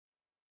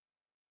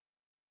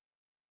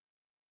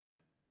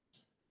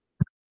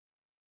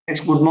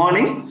Next, good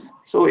morning.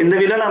 So இந்த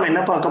video நாம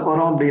என்ன பார்க்க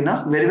போறோம் அப்படின்னா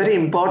very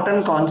important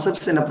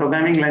concepts in a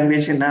programming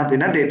language என்ன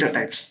அப்படின்னா data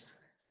types.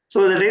 ஸோ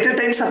இந்த டேட்டா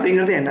டைப்ஸ்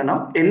அப்படிங்கிறது என்னன்னா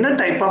என்ன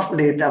டைப் ஆஃப்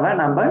டேட்டாவை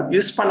நம்ம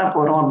யூஸ் பண்ண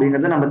போறோம்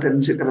அப்படிங்கறத நம்ம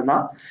தெரிஞ்சுக்கிறது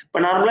தான்.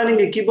 இப்போ நார்மலா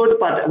நீங்க கீபோர்டு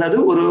பார்த்து அதாவது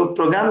ஒரு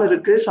ப்ரோக்ராம்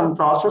இருக்கு சம்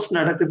ப்ராசஸ்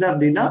நடக்குது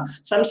அப்படின்னா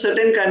some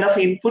certain kind of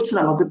inputs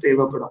நமக்கு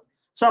தேவைப்படும்.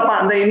 ஸோ அப்போ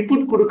அந்த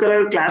இன்புட் கொடுக்குற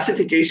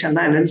கிளாசிஃபிகேஷன்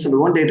தான் என்னன்னு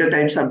சொல்லுவோம் டேட்டா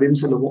டைப்ஸ் அப்படின்னு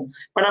சொல்லுவோம்.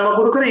 இப்போ நம்ம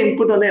கொடுக்குற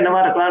இன்புட் வந்து என்னவா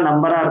இருக்கலாம்,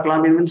 நம்பரா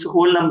இருக்கலாம், it means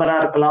ஹோல் நம்பரா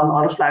இருக்கலாம்,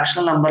 ஆர்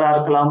ஃபிராக்ஷனல் நம்பரா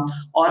இருக்கலாம்,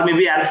 ஆர்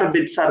மேபி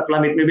ஆல்பபெட்ஸா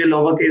இருக்கலாம், it maybe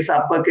lower case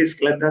upper case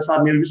letters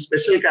or maybe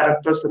special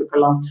characters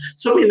இருக்கலாம்.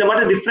 ஸோ இந்த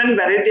மாதிரி டிஃப்ரெண்ட்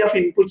வெரைட்டி ஆஃப்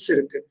இன்புட்ஸ்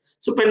இருக்கு.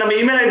 ஸோ இப்போ நம்ம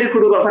இமெயில் ஐடி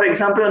கொடுக்குறோம். ஃபார்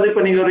எக்ஸாம்பிள் வந்து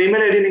இப்போ நீங்க ஒரு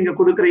இமெயில் ஐடி நீங்க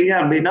கொடுக்குறீங்க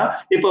அப்படின்னா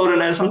இப்போ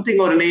ஒரு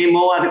சம்திங் ஒரு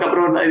நேமோ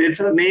அதுக்கப்புறம்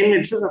name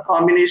it's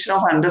combination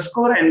of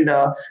underscore and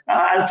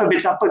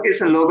alphabets upper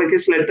case and lower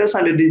case letters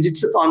and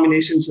digits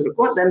combinations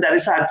இருக்கும். தென் there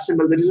is a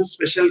symbol, there is a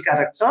special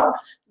character,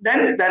 then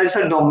there is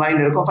a domain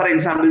இருக்கும். For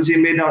example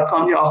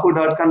gmail.com,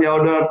 yahoo.com,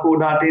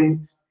 yahoo.co.in,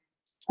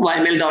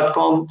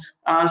 ymail.com,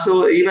 so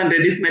even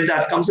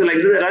rediffmail.com. So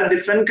like there are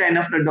different kind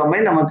of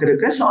domain நமக்கு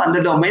இருக்கு. So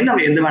அந்த domain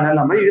நம்ம எது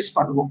வேணாலும் நம்ம use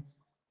பண்ணுவோம்.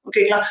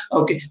 ஓகேங்களா?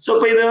 ஓகே. ஸோ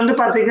இப்போ இது வந்து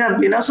பாத்தீங்க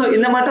அப்படின்னா ஸோ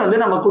இந்த மாதிரி வந்து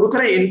நம்ம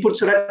கொடுக்குற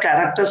இன்புட்ஸோட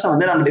கேரக்டர்ஸ்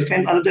வந்து நம்ம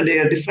டிஃபைன் அதாவது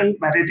டிஃப்ரெண்ட்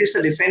வெரைட்டிஸ்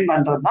டிஃபைன்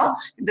பண்றது தான்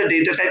இந்த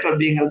டேட்டா டைப்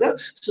அப்படிங்கிறது.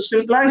 ஸோ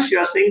சிம்பிளா if you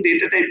are saying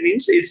data type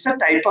means it's a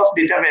type of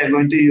data we are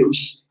going to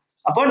use.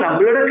 அப்போ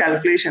நம்மளோட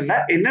கால்குலேஷன்ல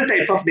என்ன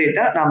டைப் ஆஃப்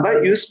டேட்டா நம்ம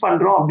யூஸ்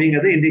பண்றோம்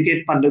அப்படிங்கறத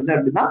இண்டிகேட் பண்றது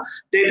அப்படின்னா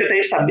டேட்டா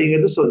டைப்ஸ்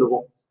அப்படிங்கிறது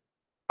சொல்லுவோம்.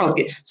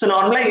 Okay, so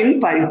normally in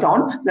Python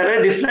there are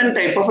different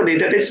type of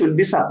data types will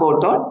be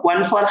supported.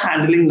 One for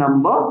handling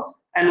number,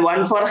 and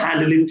one for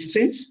handling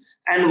strings,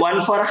 and one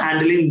for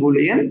handling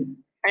boolean,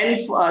 and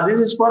this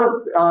is for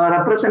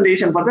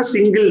representation for the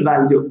single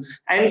value,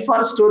 and for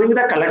storing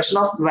the collection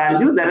of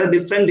value there are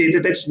different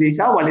data types we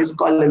have. One is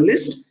called a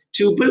list,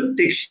 tuple,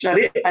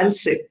 dictionary, and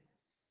set.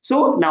 So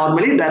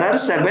normally there are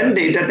 7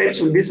 data types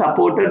will be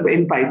supported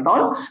in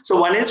Python. So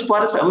one is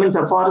for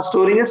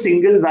storing a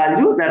single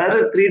value. There are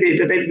 3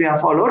 data types we have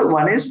followed.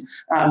 One is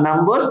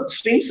numbers,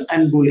 strings,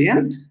 and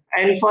boolean.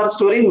 And for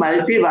storing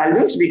multi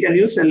values, we can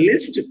use a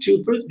list,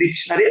 tuple,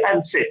 dictionary, and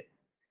set.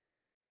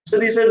 So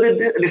these are the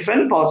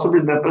different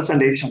possible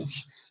representations.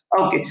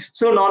 Okay,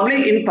 so normally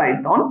in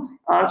Python,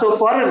 so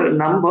for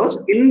numbers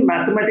in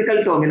mathematical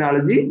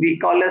terminology, we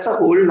call as a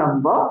whole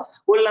number.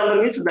 Whole number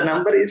means the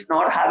number is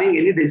not having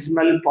any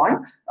decimal point,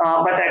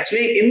 but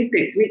actually in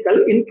technical,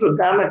 in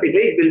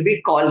programmatically, it will be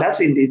called as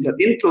integer.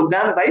 In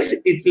program wise,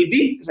 it will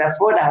be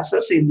referred as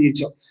a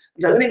integer.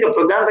 அதாவது நீங்க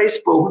program wise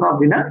போகணும்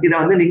அப்படின்னா இதை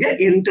வந்து நீங்க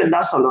இன்ட்னு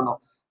தான் சொல்லணும்.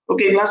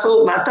 ஓகேங்களா? ஸோ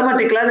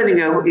மேத்தமெட்டிக்கலா இதை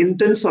நீங்க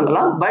இன்ட்னு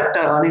சொல்லலாம். பட்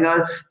நீங்க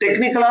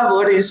டெக்னிக்கலா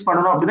வேர்டு யூஸ்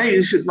பண்ணணும் அப்படின்னா you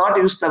should not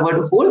use the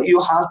word whole,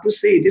 you have to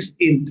say it is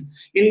int.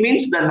 It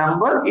means the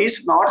number is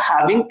not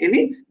having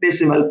any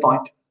decimal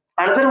point.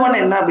 Another one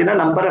என்ன அப்படின்னா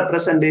number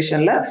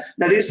ரெப்ரசன்டேஷன்ல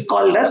that is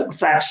called as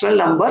fractional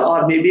number or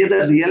maybe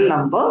the real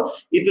number,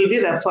 it will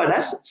be referred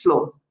as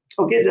float.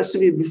 Okay,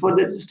 before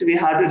that just we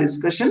had a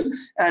discussion,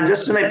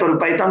 just நான் இப்போ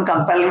Python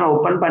compiler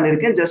open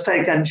பண்ணிருக்கேன். just I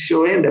can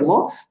show a demo.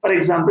 For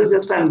example,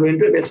 just I'm going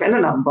to define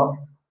a number.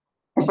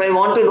 If I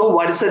want to know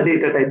what is a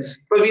data type,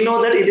 so we know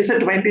that it is a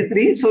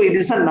 23, so it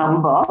is a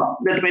number.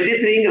 The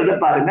 23ங்கிறத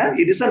பாருங்க,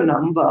 it is a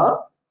number.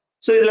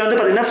 So இதுல வந்து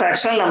பாத்தீங்கன்னா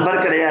fractional number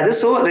கிடையாது.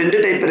 So 2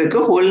 type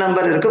இருக்கு, whole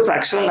number இருக்கு,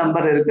 fractional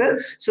number இருக்கு.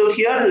 So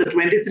here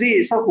 23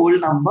 is a whole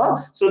number,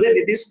 so that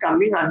it is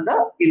coming under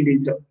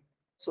integer.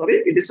 Sorry,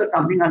 it is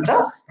coming under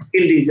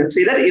integer.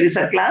 See that it is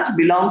a class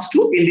belongs to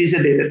integer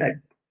data type.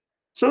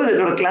 So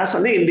இதோட class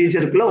வந்து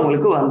இன்டிஜருக்குள்ள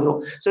உங்களுக்கு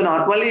வந்துரும். So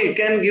normally you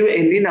can give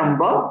any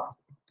number.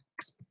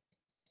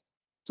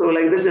 So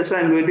like this, just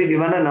I'm going to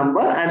give a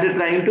number and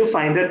trying to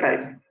find a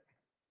type.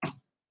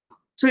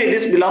 So it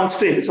is belongs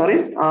to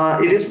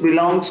it is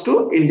belongs to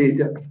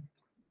integer.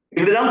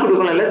 இப்படிதான்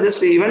கொடுக்கணும்ல,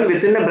 just even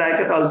within the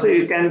bracket also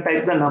you can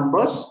type the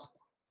numbers.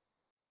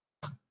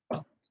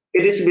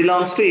 It is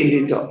belongs to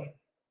integer.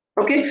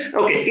 Okay,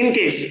 in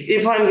case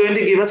if I'm going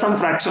to give us some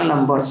fractional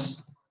numbers,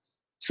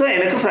 so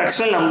எனக்கு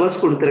fractional numbers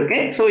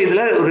கொடுத்திருக்கேன். so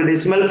இதுல ஒரு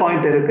decimal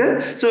point இருக்கு.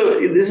 so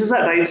this is a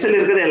right side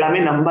இருக்கிறது எல்லாமே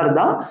number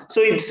தான். so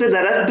it's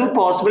there are 2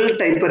 possible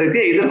type இருக்கு,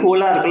 either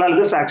whole இருக்கலாம்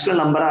அல்லது fractional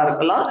number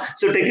இருக்கலாம்.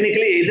 so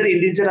technically either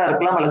integer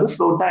இருக்கலாம் அல்லது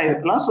float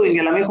இருக்கலாம். so இங்க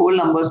எல்லாமே whole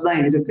numbers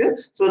தான் இருக்கு.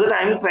 so that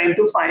I am trying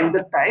to find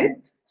the type.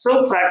 so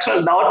fractional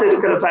dot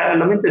இருக்கிற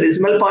means the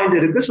decimal point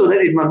இருக்கு, so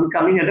that it must be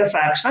coming at a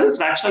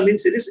fractional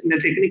means it is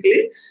technically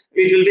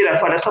it will be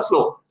referred as a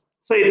float.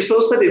 so it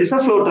shows that it is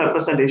a float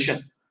representation.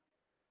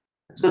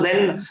 So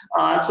then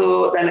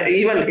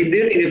even it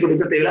didn't need to put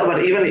the tailor, but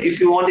even if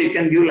you want, you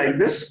can give like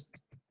this.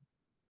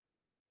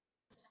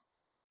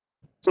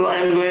 So I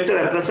am going to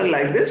represent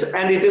like this,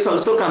 and it is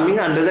also coming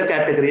under the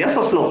category of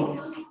a float.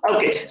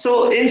 Okay,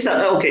 so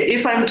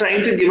if I'm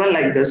trying to give one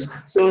like this,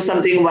 so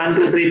something 1,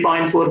 2, 3,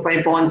 0.4,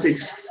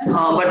 0.6,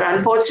 but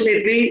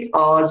unfortunately,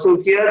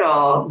 so here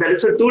there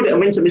is a 2,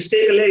 means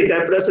mistakenly it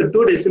represents a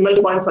 2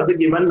 decimal point for the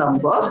given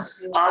number,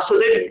 so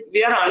that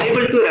we are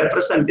unable to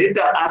represent it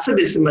as a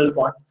decimal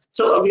point.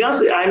 So because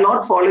I am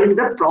not following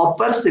the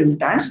proper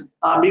syntax,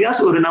 because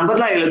ஒரு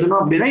numberல எழுதணும்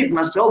அப்படின்னா it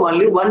must have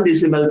only one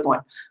decimal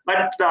point. But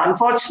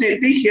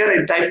unfortunately here I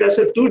typed as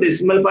a two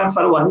decimal point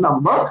for one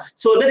number,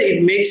 so that it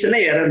makes an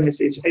error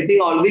message. I think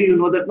already you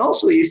know that now.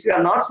 So if you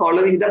are not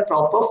following the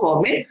proper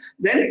format,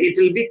 then it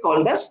will be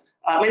called as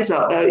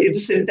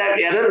its syntax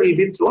error will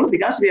be thrown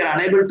because we are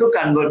unable to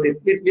convert it.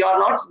 We are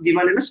not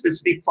given in a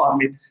specific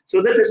format, so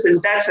that the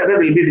syntax error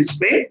will be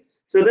displayed.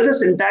 So that the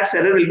syntax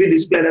error will be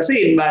displayed as a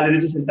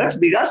invalid syntax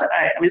because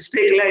I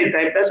mistakenly I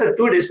typed as a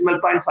two decimal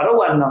point for a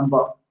one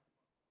number.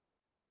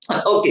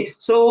 Okay,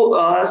 so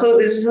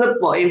this is the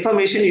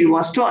information you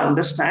must to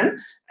understand,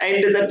 and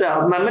that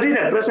memory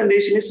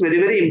representation is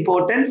very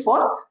important for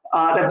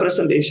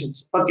representations.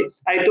 Okay,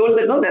 I told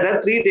that no, there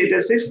are three data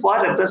types for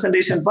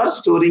representation for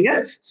storing a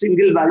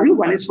single value.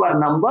 One is for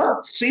number,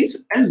 strings,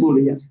 and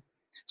boolean.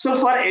 So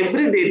for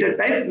every data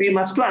type, we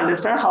must to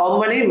understand how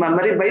many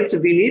memory bytes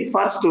we need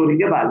for storing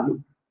a value.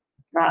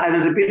 I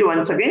will repeat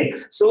once again.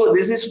 So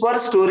this is for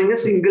storing a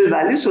single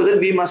value, so that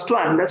we must to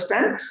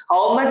understand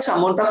how much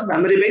amount of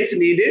memory bytes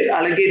needed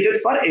allocated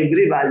for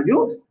every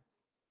value.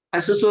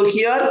 So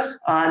here,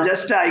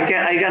 just I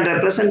can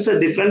represent the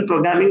different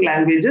programming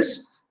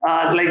languages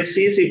like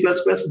C, C++,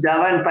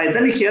 Java, and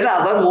Python. Here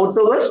our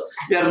motto was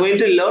we are going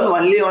to learn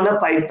only on a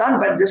Python,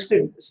 but just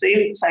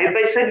same side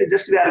by side,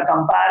 just we are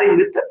comparing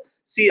with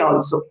C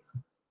also.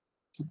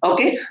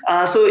 Okay,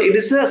 so it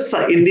is a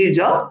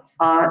integer.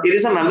 It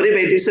is a memory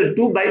byte. It is a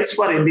 2 bytes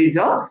for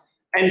integer,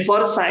 and for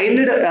signed,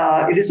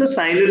 it is a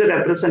signed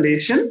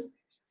representation.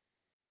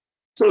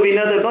 So we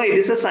know that no, it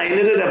is a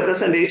signed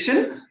representation.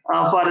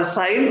 For a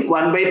sign,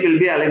 1 byte will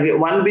be allocated.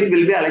 1 bit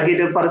will be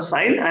allocated for a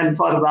sign, and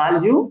for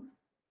value,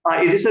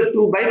 it is a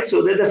 2 bytes,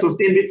 so that the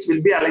 15 bits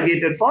will be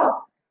allocated for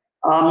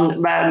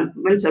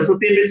means 15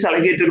 bits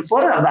allocated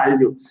for a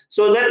value,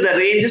 so that the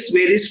range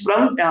varies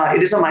from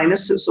it is a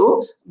minus,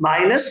 so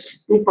minus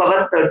 2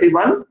 power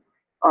 31,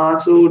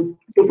 so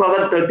 2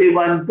 power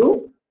 31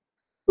 to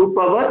 2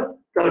 power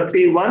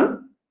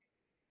 31,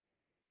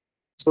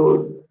 so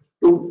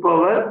 2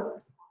 power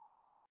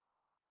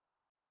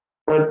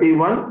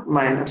 31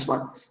 minus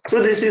 1.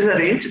 So this is a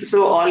range.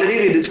 So already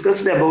we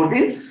discussed about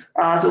it.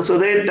 So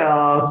that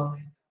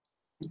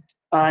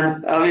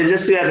we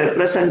just we are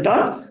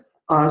represented.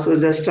 So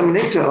just a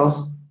minute.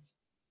 2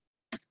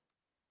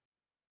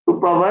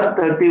 power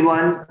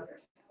 31.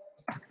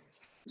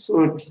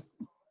 So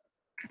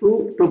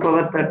 2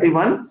 power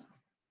 31.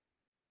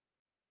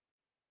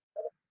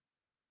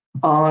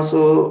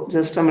 So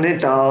just a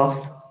minute.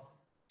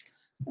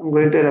 I'm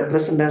going to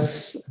represent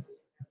as.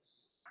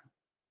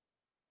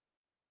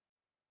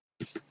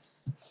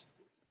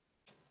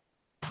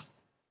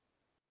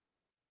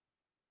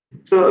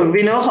 So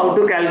we know how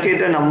to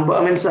calculate a number.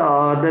 I mean,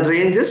 the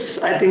ranges.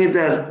 I think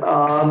the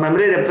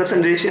memory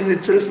representation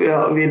itself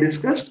we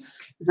discussed.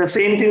 It's the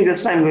same thing.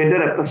 Just I'm going to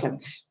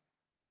represent.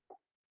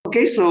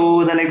 Okay.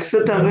 So the next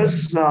term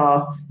is.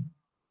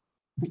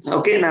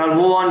 Okay, now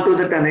move on to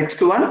the next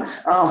one.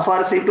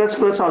 For C++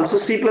 also,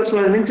 C++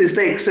 means is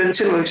the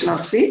extension version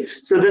of C.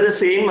 So that the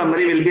same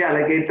memory will be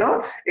allocated.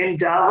 In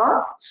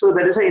Java, so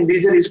that is an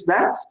integer is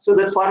there. So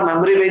that for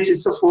memory bytes,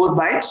 it's a 4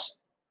 bytes.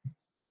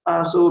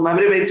 So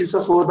memory bytes is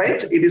a 4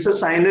 bytes. It is a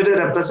signed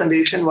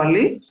representation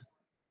only.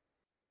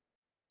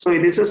 So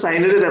it is a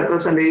signed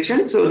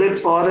representation. So that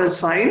for a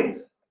sign,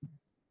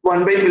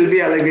 1 byte will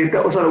be allocated.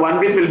 Oh, sorry, 1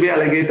 bit will be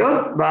allocated.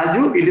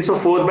 Value, it is a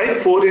 4 byte,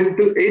 4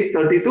 into 8,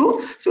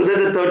 32. So that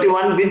the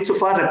 31 bits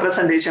for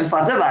representation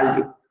for the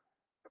value.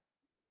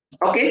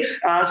 Okay,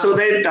 so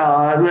that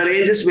the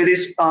range is very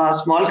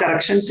small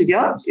corrections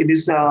here. It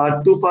is 2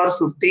 power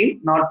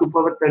 15, not 2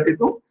 power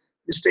 32.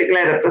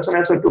 Mistakenly I represent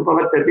as a 2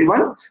 power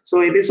 31.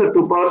 So it is a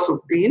 2 power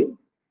 15.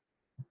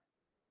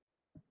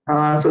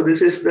 So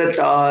this is the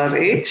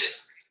range.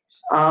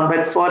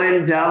 But for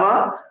in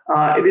Java,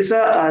 it is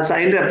a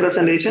signed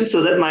representation,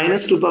 so that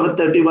minus 2 power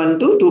 31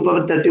 to 2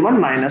 power 31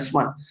 minus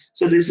 1.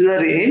 So this is the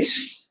range.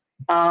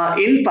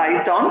 In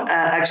Python,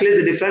 actually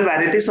the different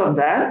varieties of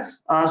that.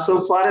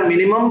 So for a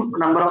minimum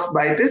number of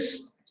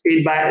bytes,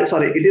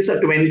 it is a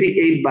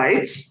 28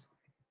 bytes,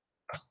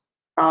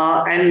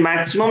 and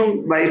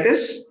maximum byte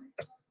is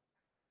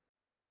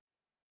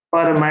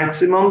for a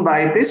maximum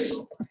byte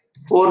is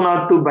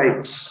 402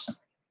 bytes.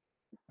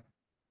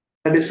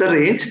 That is a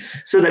range.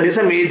 So that is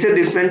a major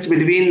difference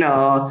between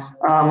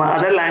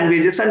other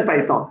languages and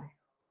Python.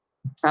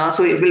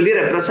 So it will be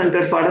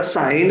represented for a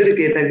signed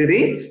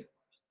category.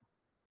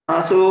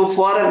 So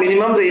for a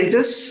minimum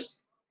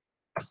ranges,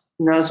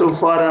 so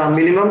for a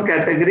minimum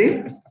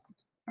category,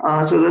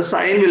 so the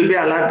sign will be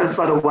allotted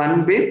for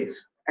 1 bit,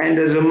 and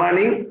the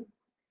remaining,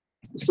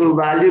 so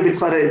value bit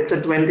for it's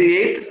a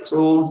 28.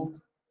 So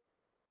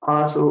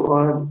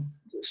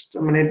just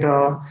a minute.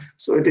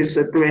 So it is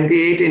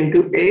 28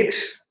 into 8.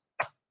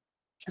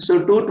 So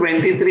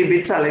 223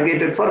 bits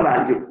allocated for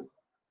value.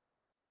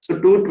 So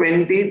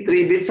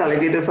 223 bits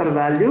allocated for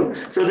value,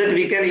 so that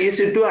we can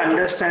easy to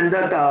understand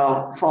that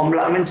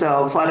formula. I mean,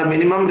 for a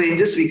minimum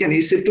ranges, we can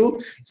easy to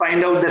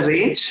find out the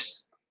range.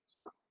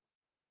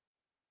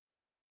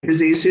 It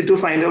is easy to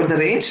find out the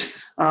range.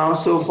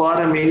 So for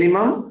a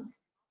minimum,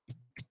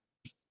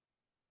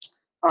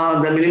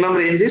 the minimum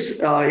range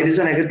is it is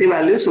a negative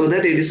value, so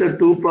that it is a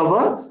 2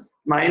 power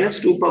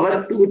minus 2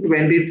 power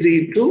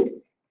 223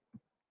 to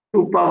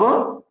 2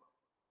 power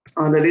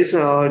that is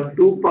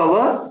 2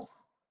 power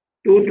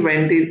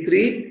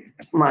 223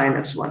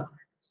 minus 1.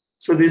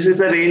 So this is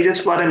the ranges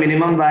for a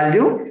minimum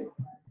value.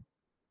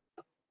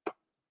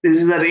 This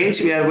is the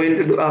range we are going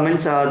to do,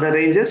 means the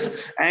ranges.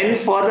 And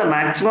for the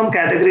maximum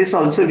categories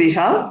also we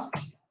have.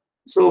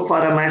 So for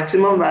a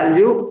maximum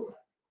value,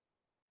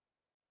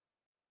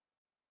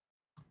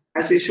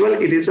 as usual,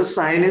 it is a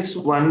sign is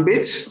 1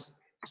 bit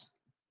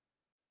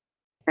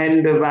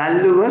and the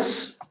value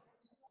is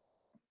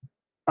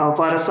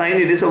for a sign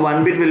it is a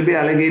 1 bit will be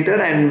allocated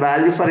and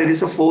value for it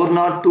is a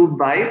 402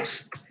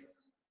 bytes.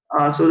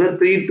 So the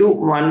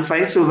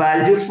 3215, so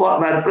value for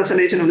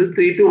representation of the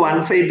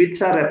 3215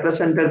 bits are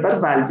represented by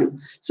value.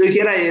 So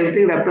here I have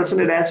everything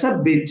represented as a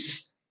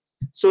bits.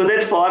 So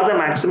that for the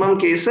maximum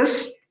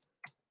cases,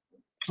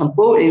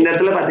 அப்போ இந்த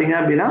இடத்துல பாத்தீங்க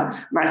அப்படின்னா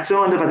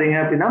maximum வந்து பாத்தீங்க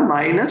அப்படின்னா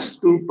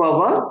 -2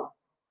 power,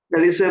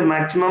 that is a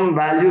maximum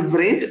value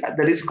range,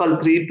 that is called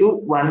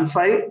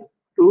 3215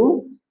 to,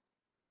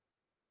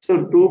 so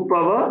 2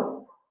 power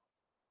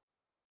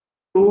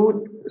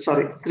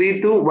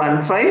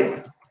 3215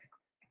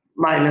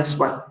 minus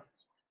 1.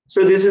 So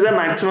this is the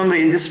maximum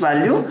ranges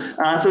value.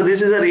 So this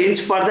is a range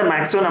for the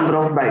maximum number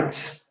of bytes.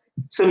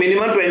 So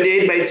minimum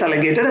 28 bytes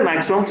allocated,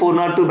 maximum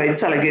 402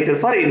 bytes allocated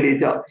for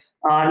integer.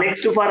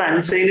 Next for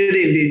unsigned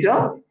integer,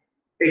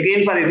 again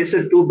for it is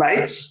a 2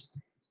 bytes.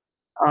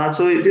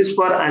 So it is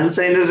for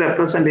unsigned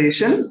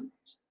representation.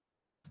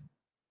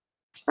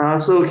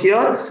 So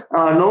here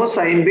no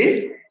sign bit.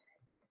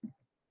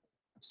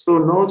 So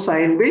no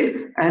sign bit,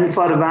 and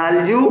for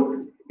value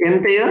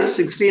entire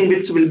 16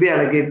 bits will be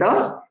allocated.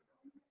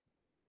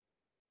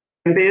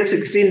 Entire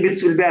 16 bits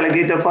will be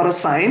allocated for a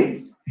sign,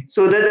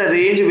 so that the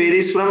range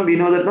varies from, we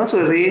know that now, so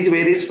range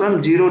varies from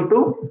 0 to,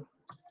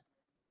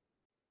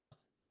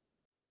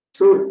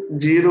 so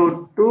 0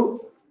 to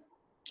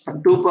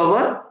 2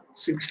 power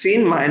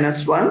 16 minus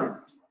 1.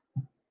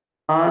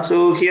 So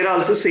here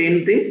also same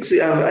thing.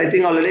 I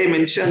think already I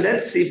mentioned that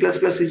C++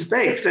 is the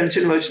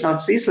extension version of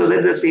C, so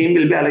that the same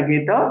will be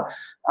allocated.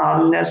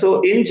 So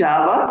in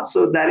Java, so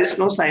there is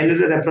no signed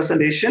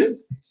representation,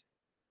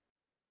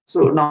 so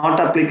not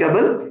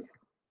applicable.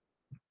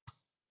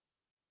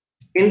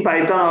 In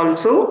Python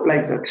also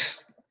like that,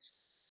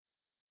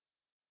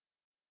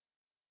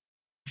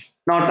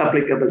 not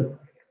applicable.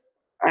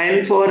 And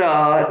for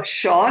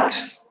short,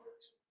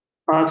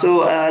 so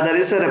there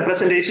is a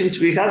representations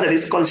we have, that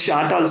is called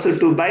short, also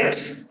 2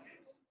 bytes.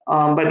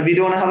 But we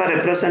don't have a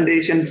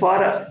representation for,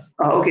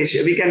 okay,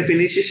 we can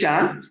finish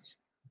short,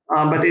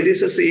 but it is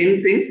the same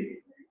thing.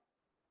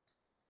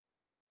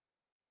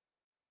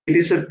 It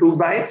is a 2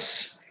 bytes.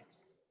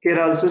 Here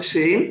also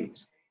same.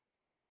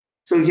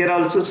 So here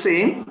also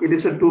same. It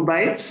is a 2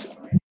 bytes.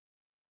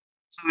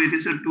 So it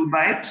is a 2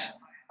 bytes,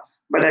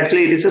 but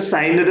actually it is a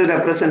signed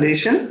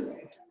representation.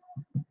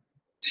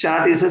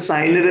 Short is a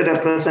signed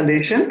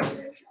representation,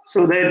 so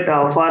that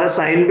for a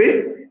sign bit,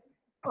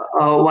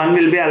 1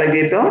 will be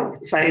allocated.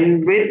 Sign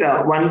bit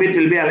 1 bit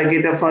will be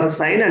allocated for a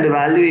sign and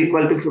value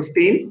equal to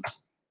 15.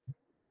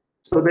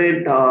 So that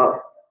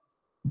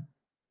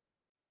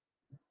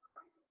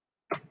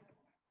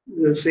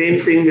the same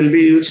thing will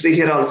be used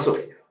here also.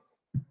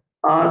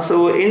 So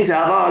in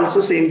Java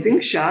also same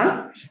thing, short,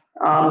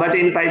 but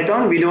in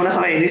Python we don't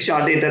have any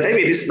short data type.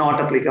 It is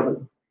not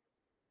applicable.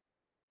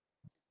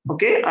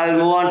 Okay, I'll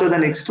move on to the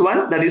next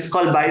one, that is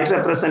called byte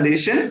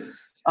representation.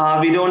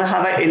 We don't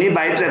have any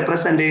byte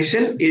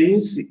representation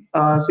in C++.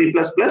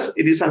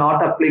 It is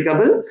not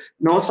applicable,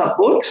 no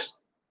support.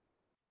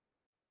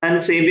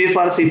 And same way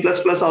for C++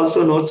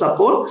 also no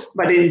support,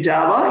 but in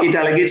Java it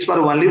allocates for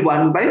only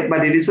 1 byte,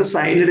 but it is a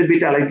signed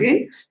bit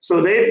allocate,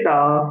 so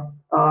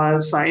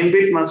that sign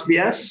bit must be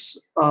as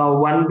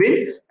 1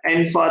 bit,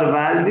 and for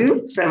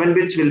value 7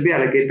 bits will be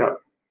allocated.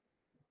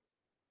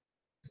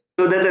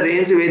 So that the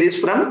range varies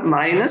from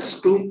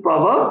 -2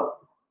 power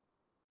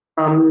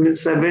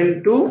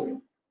 7 to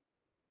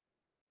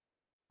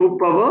 2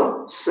 power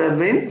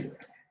 7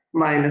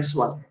 minus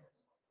 1.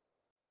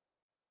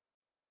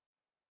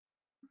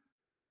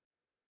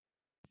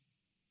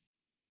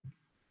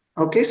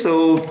 Okay, so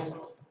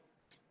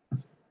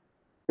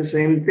the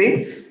same thing,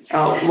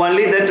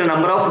 only that the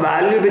number of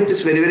value which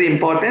is very, very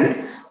important.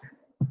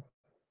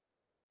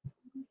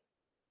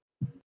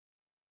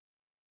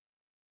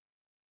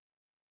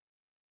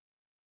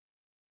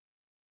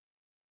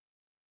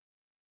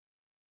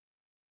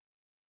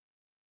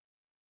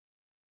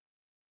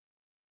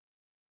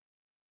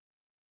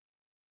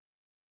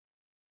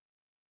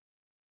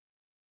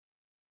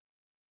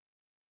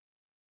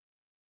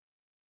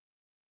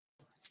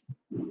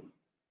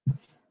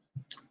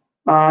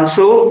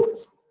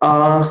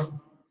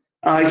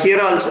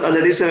 Here also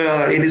that is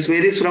it is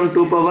varies from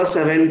 2 power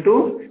 7 to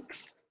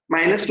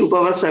 -2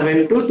 power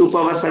 7 to 2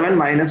 power 7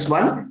 minus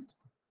 1.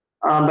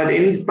 But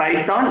in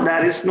Python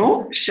there is no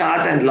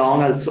short and long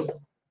also.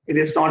 it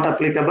is not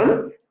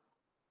applicable.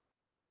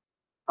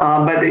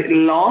 But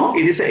long,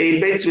 it is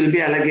 8 bytes will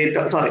be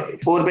allocated, sorry,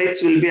 4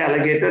 bytes will be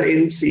allocated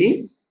in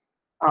C.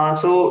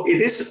 So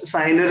it is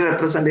signed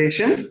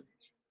representation.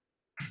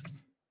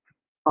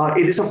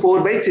 It is a 4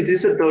 bytes, it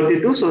is a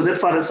 32, so that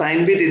for a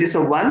sign bit it is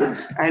a 1,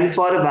 and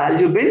for a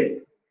value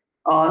bit,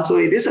 so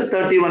it is a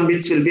 31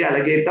 bits will be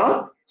allocated.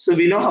 So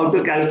we know how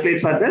to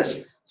calculate for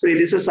this. So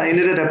it is a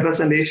signed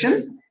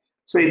representation.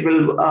 So it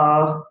will,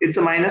 it's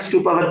a minus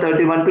 2 power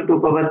 31 to 2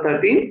 power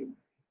 13.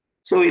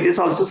 So it is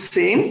also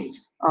same.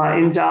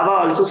 In Java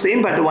also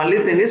same, but only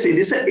thing is it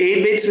is a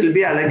 8 bits will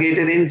be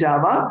allocated in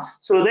Java,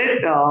 so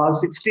that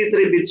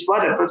 63 bits for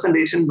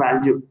representation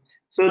value.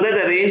 So that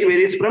the range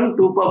varies from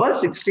 2 power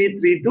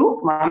 63 to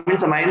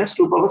means minus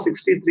 2 power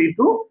 63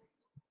 to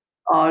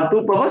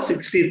 2 power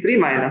 63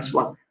 minus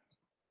 1.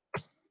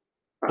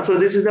 So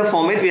this is the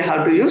format we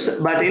have to use,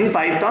 but in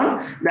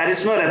Python there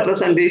is no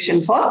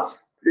representation for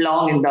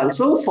long and all.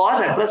 So for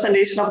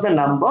representation of the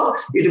number,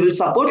 it will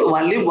support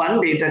only one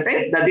data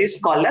type, that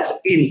is called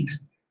as int.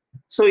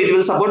 So it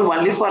will support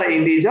only for an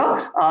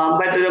integer,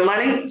 but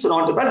remaining it's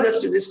not, but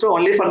just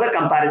only for the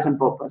comparison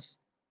purpose.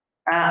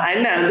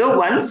 And another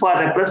one for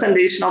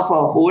representation of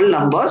whole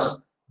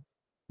numbers.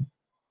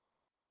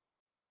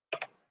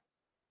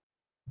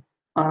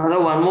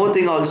 Another one more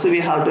thing also we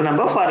have to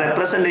remember for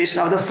representation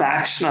of the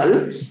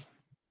fractional,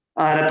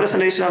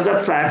 representation of the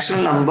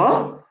fractional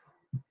number.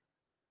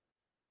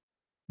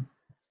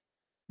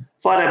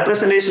 For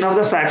representation of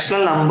the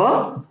fractional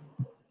number,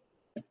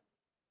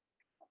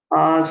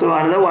 so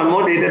another one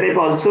more data type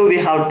also we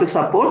have to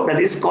support,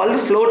 that is called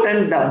float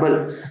and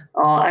double.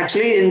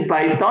 Actually in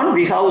Python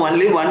we have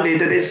only one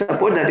data type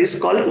support, that is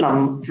called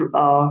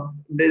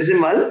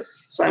decimal.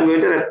 So I'm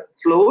going to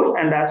float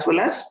and as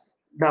well as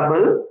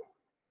double.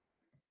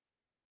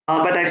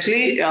 But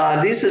actually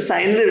these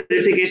sign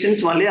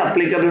verifications only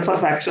applicable for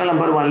fractional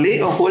number only,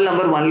 or whole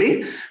number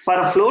only. For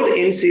a float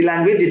in C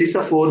language it is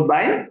a 4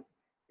 byte.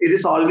 It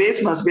is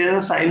always must be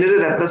a signed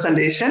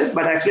representation,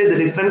 but actually the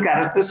different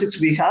characteristics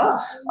we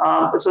have,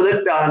 so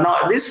that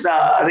this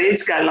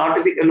range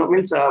cannot be,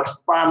 means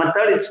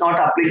method it's not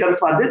applicable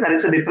for this. There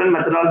is a different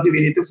methodology we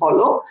need to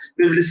follow.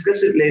 We will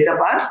discuss it later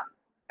part.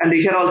 And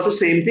here also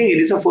same thing. It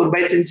is a 4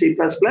 bytes in C++.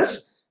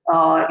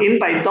 In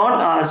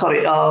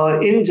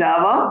Python, in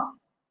Java,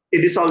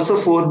 it is also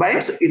 4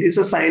 bytes. It is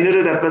a signed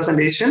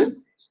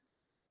representation.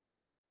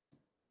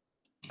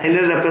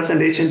 Signed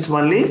representations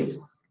only.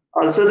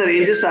 Also, the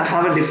ranges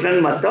have a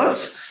different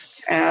methods.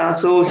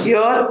 So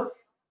here,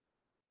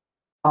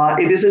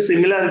 it is a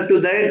similar to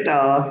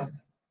that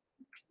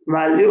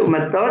value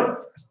method.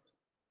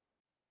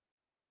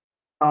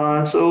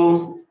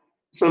 So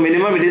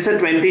minimum it is a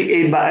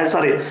 28 bytes.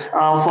 Sorry,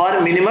 for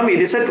minimum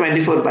it is a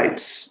 24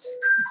 bytes,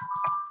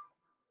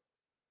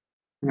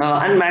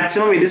 and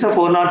maximum it is a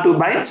 402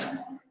 bytes.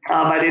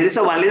 But it is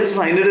a only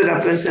signed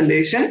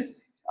representation,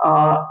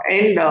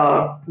 and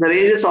the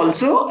ranges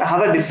also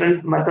have a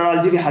different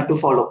methodology we have to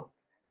follow.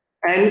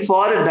 And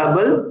for a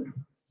double,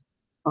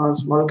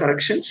 small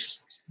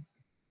corrections.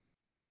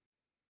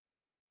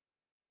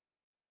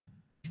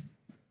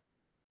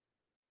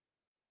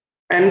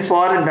 And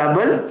for a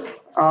double,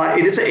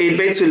 it is 8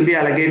 bytes will be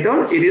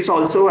allocated. It is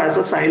also as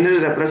a signed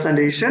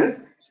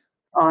representation.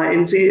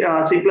 In C++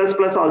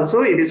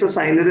 also, it is a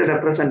signed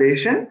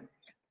representation.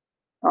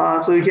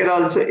 So here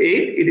also 8,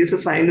 it is a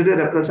signed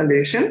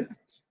representation.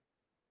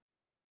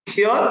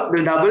 Here,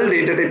 the double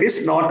data type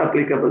is not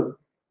applicable.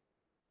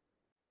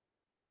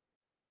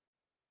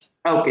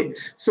 Okay,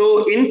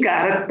 so in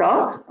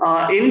character,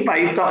 in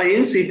Python,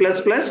 in C++,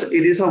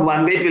 it is a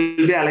 1 byte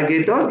will be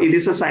allocated. It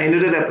is a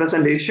signed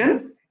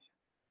representation.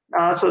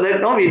 So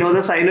that now we know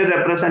the signed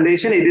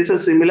representation. It is a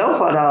similar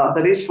for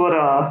that is for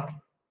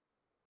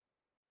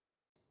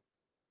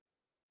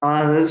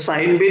the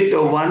sign bit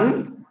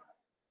 1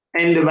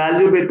 and the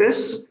value bit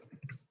is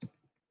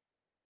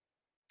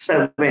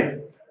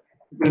 7.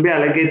 Will be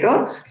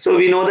allocated. So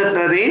we know that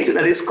the range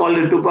that is called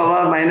 2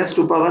 power minus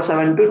 2 power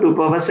 7 to 2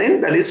 power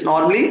 7. That is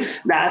normally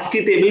the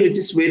ASCII table which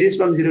is varies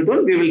from 0 to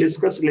 1. We will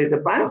discuss later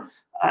part.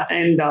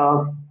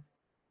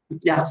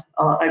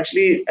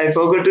 Actually I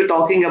forgot to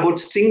talking about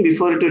string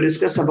before to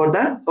discuss about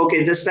that.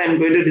 Okay, just I'm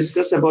going to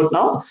discuss about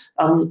now.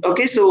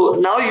 Okay, so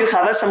now you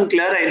have some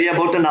clear idea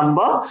about a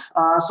number.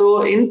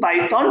 So in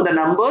Python, the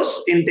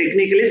numbers in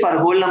technically for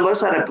whole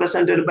numbers are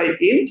represented by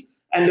int,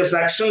 and the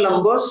fractional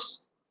numbers.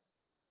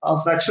 So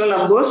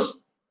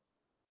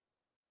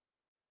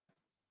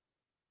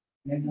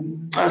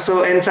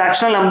in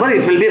fractional number,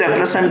 it will be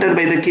represented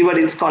by the keyword.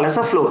 It's called as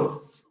a float.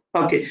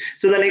 Okay,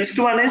 so the next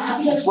one is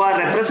for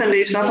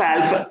representation of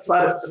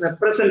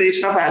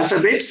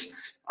alphabets.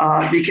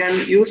 We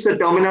can use the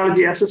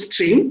terminology as a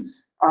string.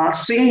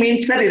 String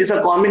means that it is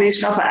a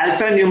combination of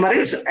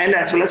alphanumerics and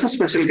as well as a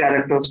special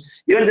characters.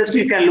 Even just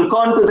you can look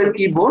on to the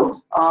keyboard.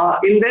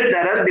 In that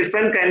there are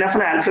different kind of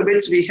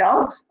alphabets we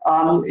have.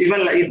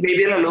 Even it may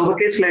be a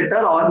lowercase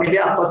letter or maybe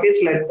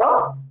uppercase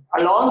letter.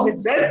 Along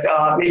with that,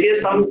 maybe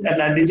some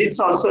digits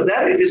also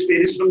there. It is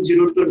varies from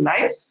 0 to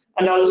 9.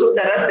 And also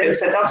there are a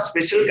set of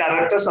special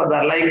characters are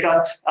there, like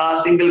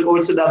single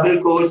quotes, double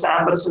quotes,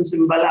 ampersand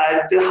symbol,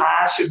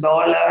 hash,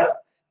 dollar,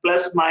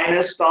 plus,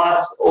 minus,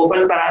 stars,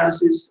 open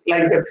parentheses,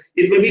 like that.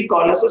 It will be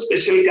called as a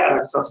special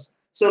characters.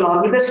 So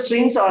normally the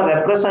strings are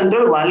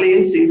represented only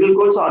in single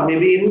quotes or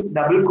maybe in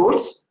double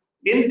quotes.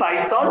 In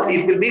Python,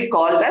 it will be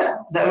called as,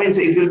 that means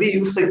it will be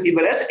used the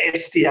keyword as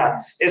str.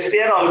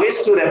 Str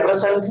always to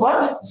represent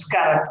for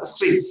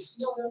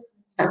strings.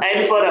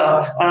 And for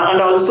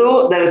and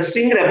also the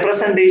string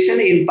representation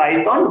in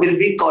Python will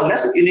be called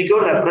as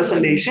Unicode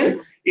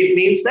representation. It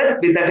means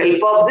that with the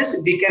help of this,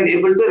 we can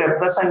able to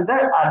represent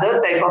the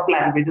other type of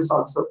languages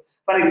also.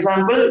 For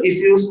example, if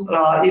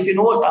you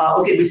know,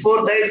 okay,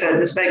 before that,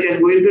 just like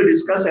I'm going to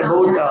discuss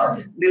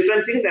about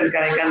different things, then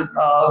I can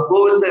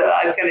go with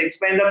I can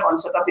explain the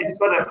concept of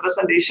Unicode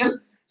representation.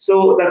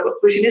 So the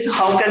question is,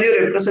 how can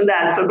you represent the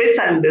alphabets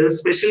and the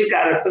special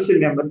characters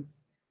in memory?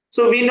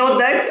 So we know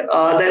that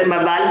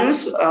my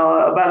values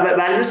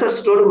are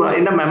stored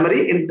in a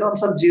memory in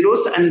terms of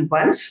zeros and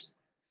ones,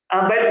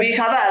 but we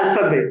have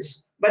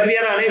alphabets. But we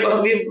are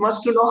unable. We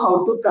must to know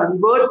how to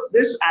convert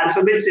this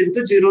alphabets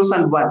into zeros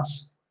and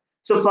ones.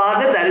 So for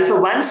that, there is a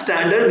one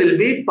standard will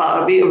be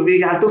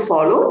we have to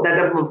follow. That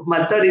a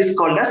method is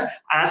called as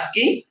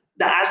ASCII.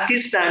 The ASCII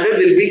standard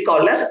will be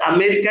called as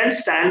American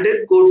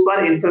Standard Code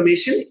for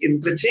Information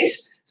Interchange.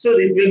 So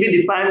it will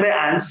be defined by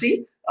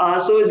ANSI.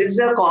 So this is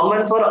a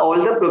common for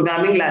all the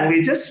programming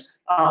languages.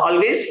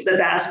 Always the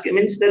task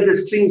means that the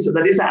strings,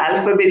 that is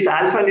alphabets,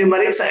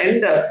 alphanumerics,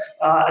 and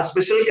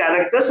special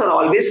characters are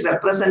always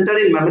represented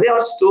in memory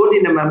or stored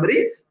in a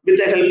memory with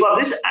the help of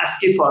this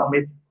ASCII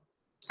format.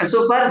 And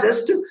so for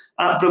just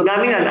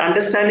programming and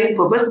understanding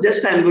purpose,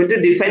 just I'm going to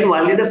define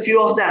only the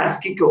few of the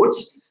ASCII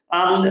codes.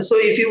 So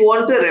if you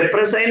want to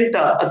represent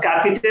a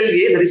capital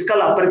A, that is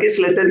called uppercase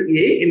letter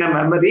A in a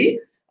memory,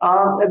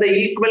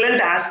 the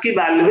equivalent ASCII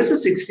value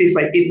is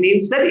 65. It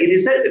means that it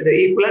is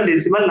the equivalent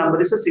decimal number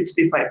is a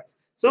 65.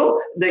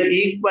 So the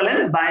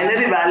equivalent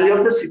binary value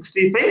of the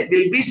 65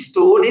 will be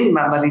stored in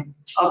memory.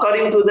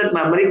 According to that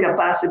memory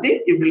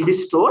capacity, it will be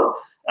stored.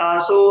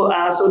 So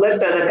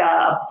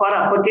that for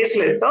uppercase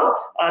letter,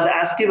 the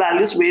ASCII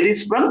values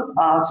varies from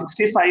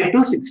 65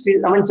 to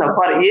 60. I mean, so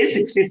for A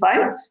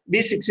 65,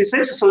 B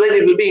 66, so that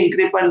it will be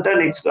incremental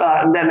next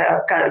and then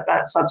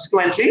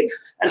subsequently,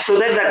 and so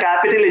that the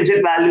capital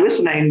digit value is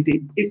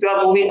 90. If you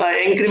are moving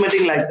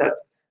incrementing like that.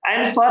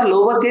 And for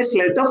lowercase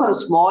letter, for a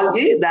small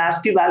a, the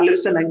ASCII value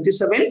is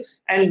 97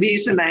 and B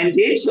is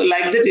 98. So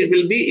like that, it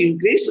will be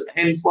increased.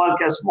 And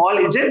for a small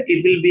digit,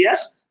 it will be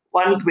as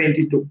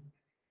 122.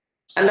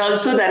 And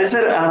also there is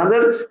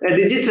another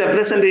digit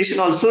representation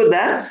also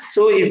there.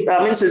 So if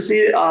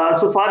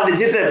so for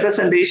digit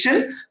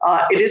representation,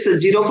 it is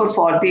 0 for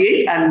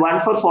 48 and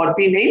 1 for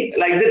 49.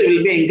 Like that, it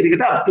will be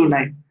increased up to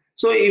 9.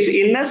 So if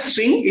in a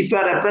string, if you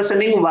are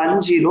representing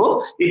 1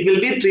 0, it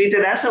will be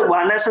treated as a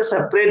 1 as a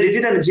separate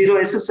digit and 0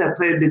 as a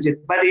separate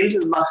digit. But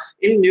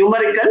in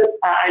numerical,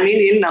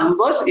 in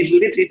numbers, it will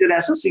be treated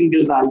as a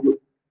single value.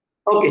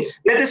 Okay,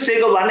 let us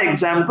take one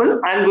example.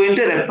 I'm going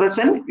to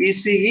represent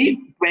ECE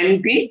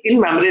 20 in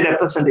memory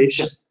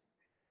representation.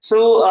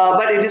 So,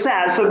 but it is an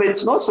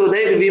alphabets, no? So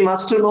that we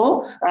must to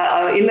know,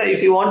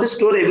 if you want to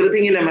store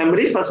everything in a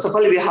memory, first of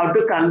all, we have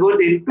to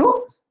convert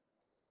into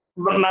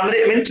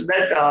memory, means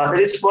that that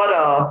is for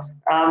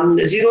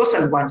zeros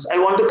and ones. I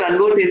want to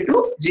convert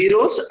into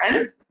zeros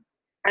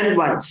and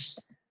ones.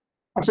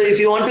 So if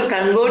you want to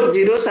convert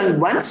zeros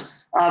and ones,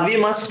 we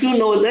must to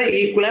know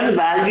the equivalent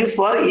value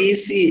for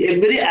EC,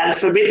 every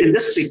alphabet in the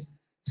string.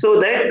 So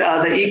that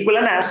the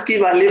equivalent ASCII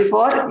value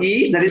for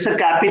E, that is a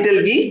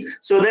capital E,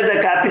 so that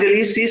the capital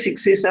E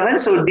C67,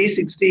 so D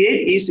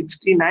 68, E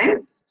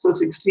 69, so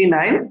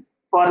 69.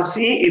 For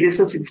C, it is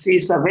a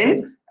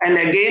 67, and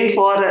again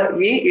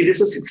for E, it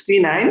is a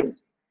 69,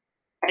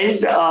 and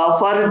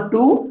for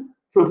 2,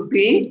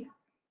 50,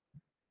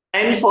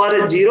 and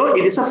for 0,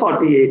 it is a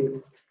 48.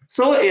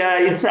 So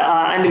it's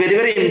and very,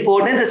 very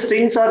important, the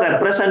strings are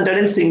represented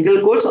in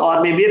single quotes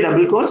or maybe a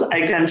double quotes.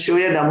 I can show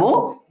you a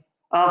demo.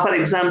 For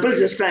example,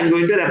 just I'm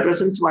going to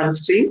represent one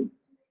string.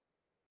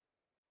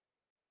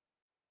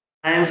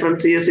 I am from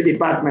CSE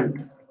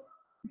department.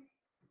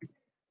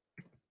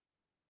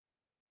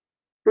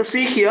 So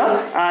see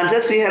here,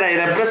 just see here, I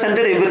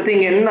represented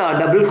everything in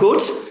double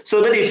quotes,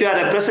 so that if you are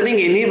representing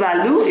any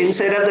value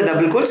inside of the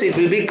double quotes, it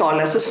will be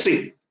called as a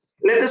string.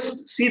 Let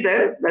us see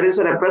that there is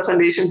a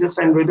representation, just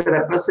I'm going to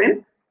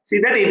represent. See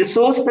that it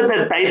shows that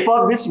the type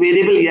of this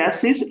variable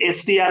yes is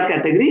str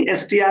category.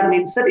 Str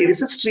means that it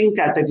is a string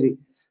category.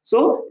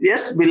 So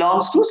yes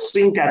belongs to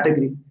string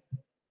category.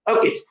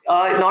 Okay,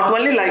 not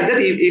only like that,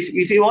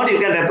 if you want, you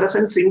can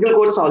represent single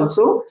quotes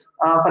also.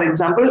 For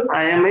example,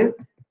 I am in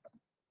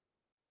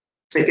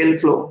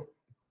second floor.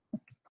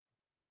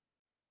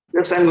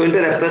 Just I'm going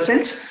to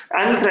represent.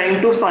 I'm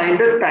trying to find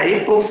the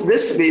type of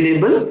this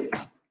variable.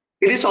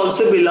 It is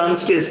also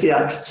belongs to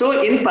str.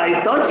 So in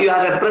Python, you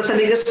are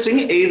representing a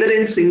string either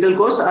in single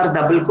quotes or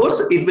double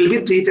quotes. It will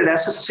be treated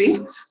as a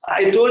string.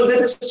 I told that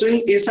the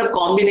string is a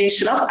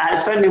combination of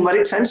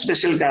alphanumerics and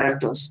special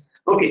characters.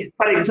 Okay,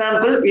 for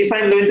example, if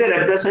I'm going to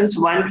represent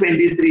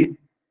 123,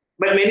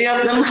 but many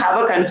of them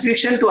have a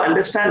confusion to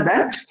understand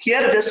that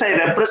here just I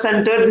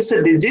represented these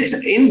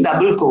digits in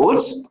double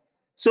quotes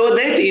so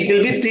that it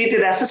will be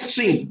treated as a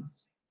string.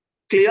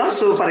 Clear?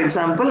 So for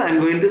example, I'm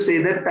going to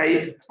say the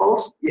type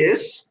of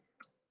yes,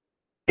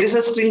 it is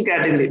a string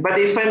category. But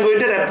if I'm going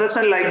to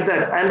represent like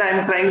that and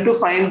I'm trying to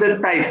find the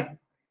type,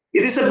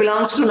 it is a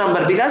belongs to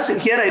number because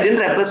here I didn't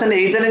represent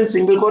either in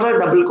single quote or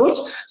double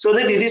quotes, so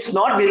that it is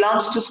not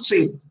belongs to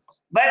string.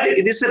 But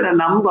it is a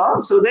number,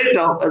 so that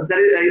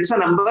it's a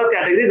number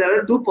category. There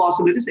are two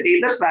possibilities: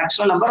 either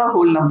fractional number or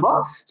whole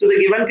number. So the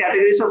given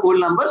category is a whole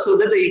number, so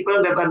that the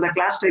equal the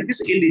class type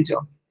is integer.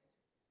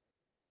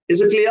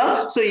 Is it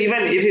clear? So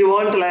even if you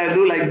want to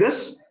do like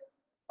this,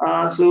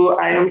 so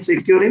I am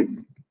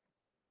securing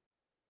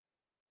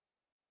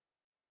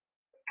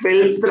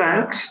 12th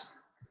rank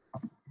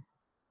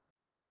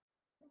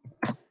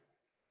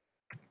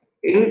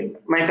in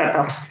my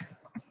cutoff.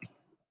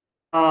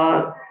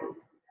 Uh,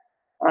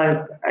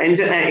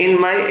 in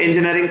my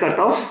engineering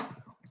cutoff,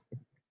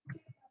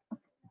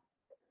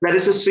 there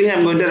is a string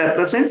I'm going to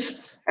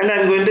represent, and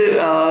I'm going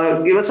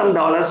to give it some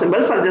dollar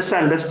symbol for just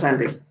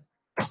understanding.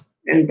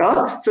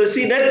 Enter. So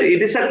see that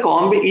it is a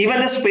combi.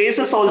 Even the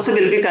spaces also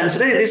will be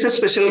considered. It is a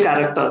special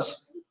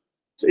characters.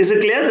 So is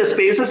it clear? The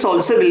spaces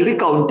also will be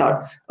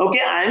counted.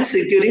 Okay, I am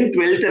securing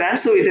 12th rank,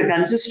 so it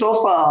consists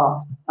of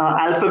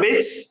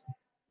alphabets.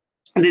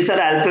 These are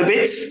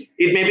alphabets.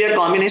 It may be a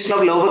combination of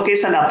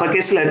lowercase and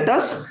uppercase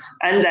letters,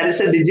 and there is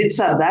a digits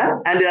are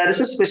there, and there is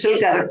a special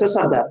characters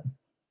are there.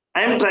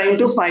 I am trying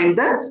to find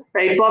the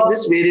type of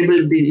this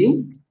variable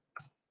B.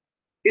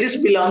 It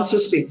is belongs to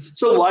string.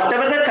 So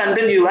whatever the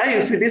content you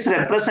have, if it is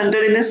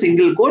represented in a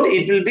single quote,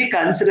 it will be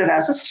considered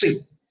as a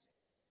string.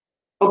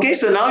 Okay,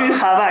 so now you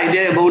have an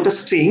idea about a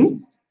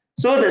string.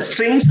 So the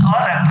strings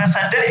are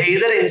represented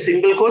either in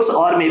single quotes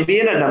or maybe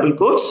in a double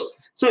quotes.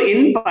 So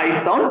in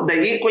Python,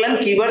 the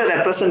equivalent keyword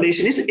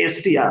representation is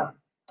str.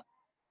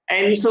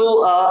 And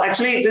so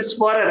actually it is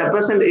for a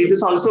represent, it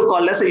is also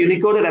called as a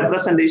Unicode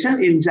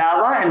representation. In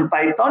Java and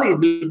Python, it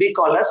will be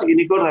called as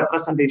Unicode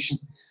representation.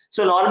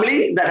 So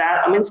normally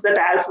that means that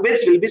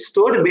alphabets will be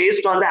stored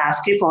based on the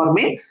ASCII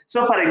format.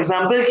 So for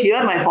example,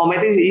 here my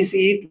format is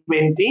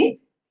ECE20.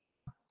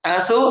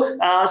 So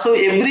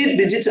every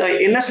digit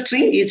in a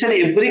string, each and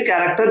every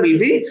character will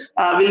be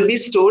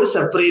stored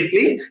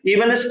separately.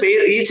 Even the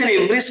space, each and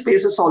every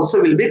spaces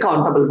also will be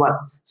countable one.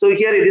 So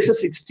here it is a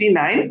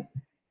 69.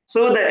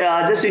 So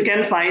just you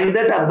can find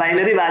that a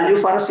binary value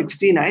for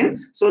 69.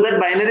 So that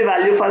binary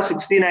value for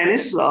 69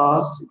 is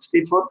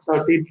 64,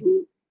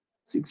 32,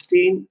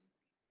 16,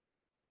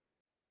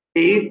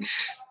 8,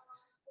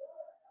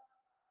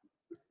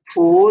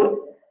 4,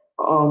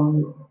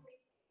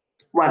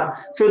 1.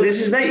 So this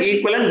is the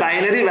equivalent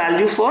binary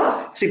value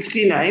for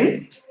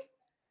 69.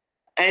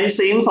 And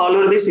same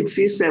followed by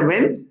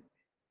 67.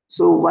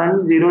 So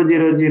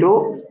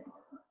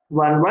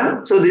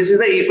 100011. So this is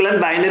the equivalent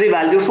binary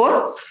value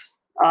for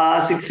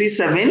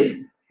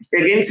 67.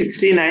 Again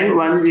 69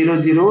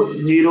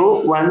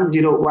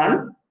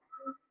 10000101.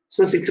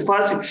 So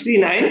for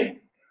 69,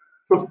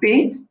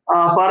 50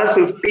 for a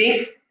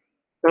 50,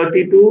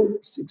 32,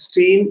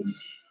 16,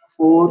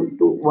 4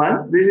 to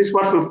 1. This is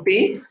for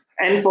 50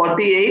 and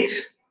 48.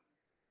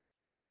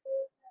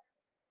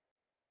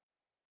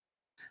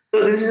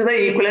 So this is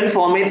the equivalent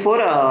format for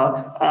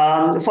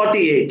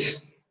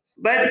 48.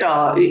 But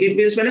it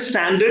is very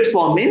standard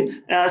format.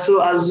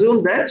 So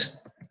assume that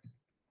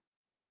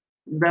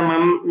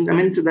I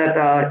mean that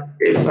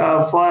if,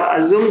 for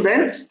assume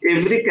that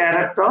every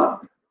character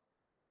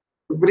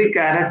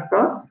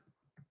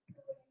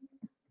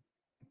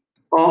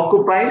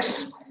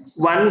occupies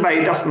 1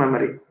 byte of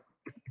memory.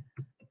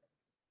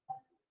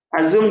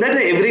 Assume that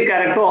every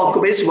character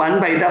occupies 1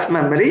 byte of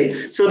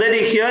memory. So that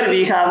here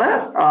we have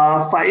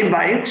a 5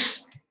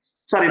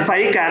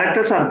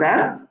 characters are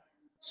there.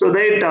 So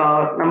that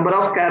number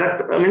of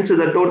character, I mean, so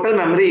the total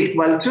memory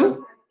equal to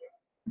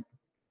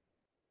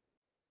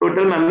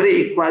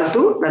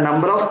the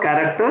number of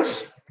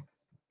characters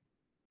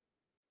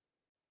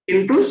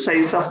into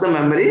size of the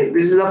memory.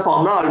 This is the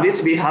formula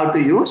always we have to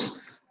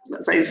use.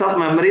 Size of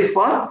memory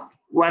for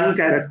one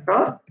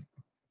character.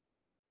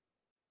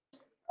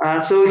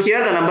 So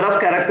here the number of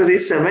characters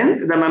is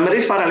 7. The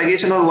memory for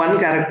allocation of one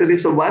character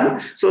is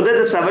 1. So that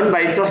the 7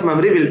 bytes of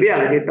memory will be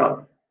allocated.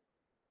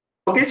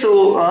 Okay,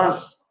 so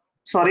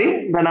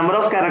sorry, the number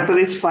of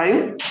characters is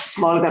 5.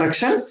 Small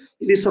correction.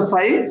 It is a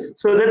 5.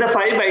 So that the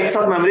 5 bytes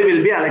of memory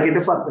will be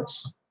allocated for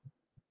this.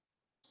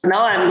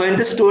 Now I'm going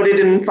to store it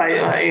in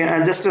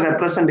 5, just a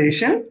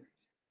representation.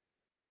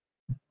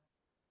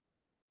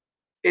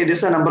 It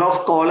is a number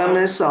of column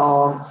is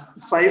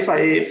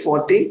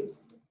 540.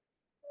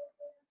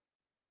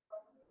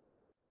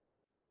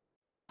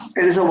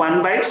 It is a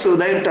 1 byte, so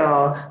that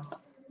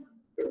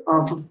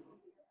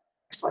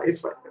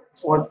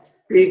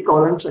 540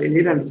 columns I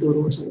need and 2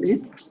 rows I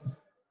need.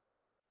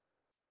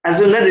 As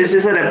soon as this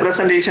is a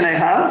representation I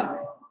have.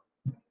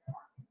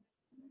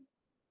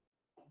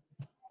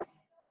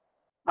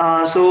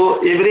 So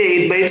every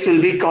 8 bytes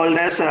will be called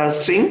as a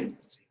string.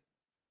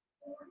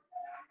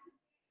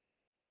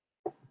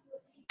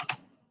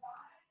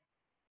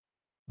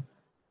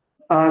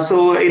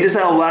 So it is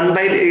a 1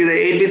 byte, the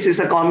 8 bits is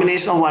a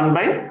combination of 1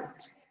 byte.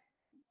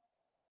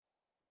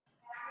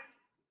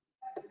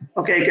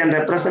 Okay, I can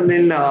represent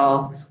in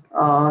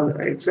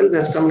Excel,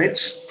 just a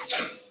minute.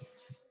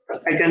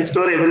 I can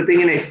store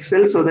everything in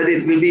Excel so that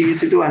it will be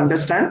easy to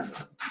understand.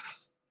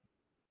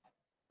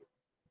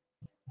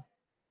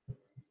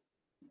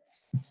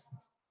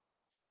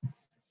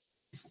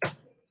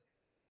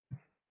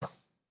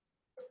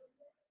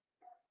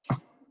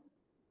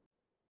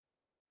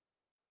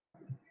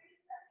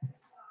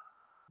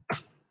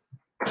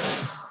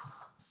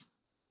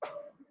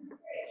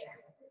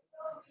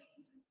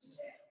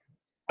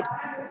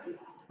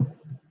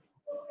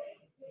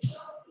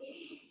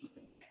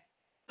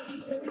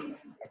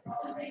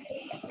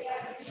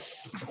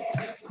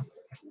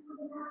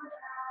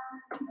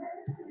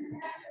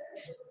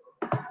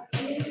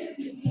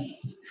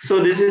 So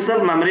this is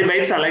the memory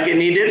bytes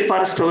needed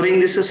for storing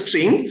this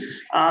string.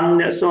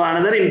 So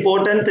another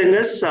important thing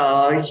is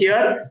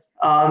here.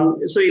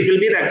 So it will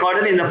be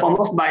recorded in the form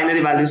of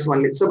binary values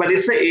only. So but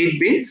it's a 8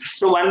 bit.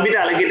 So 1 bit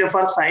allocated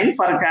for sign,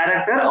 for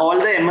character. All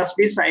the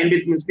MSB sign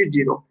bit must be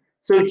 0.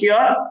 So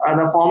here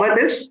the format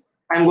is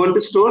I'm going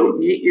to store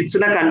it's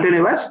in a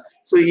continuous.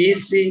 So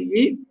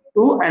ECE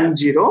 2 and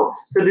 0.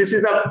 So this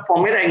is the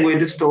format I'm going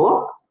to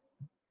store.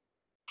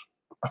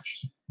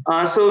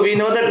 So we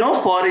know that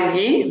no, for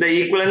E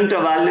the equivalent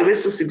value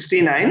is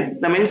 69.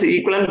 That means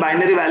equivalent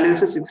binary value is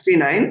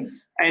 69,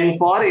 and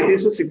for it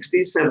is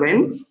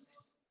 67,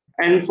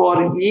 and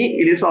for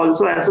E it is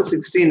also as a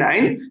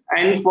 69,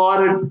 and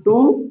for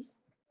 2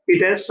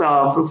 it is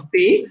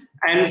 50,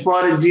 and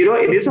for 0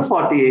 it is a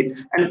 48.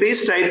 And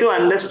please try to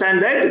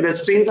understand that the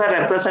strings are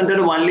represented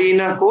only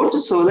in a quote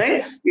so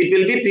that it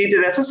will be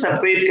treated as a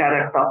separate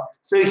character.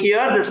 So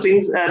here the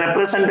strings are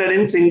represented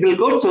in single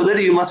quote so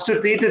that you must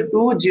treat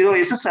 2 0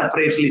 is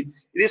separately.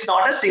 It is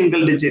not a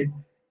single digit.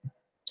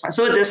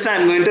 So just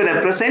I'm going to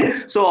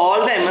represent. So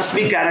all the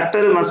MSB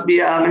character must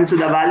be means the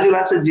value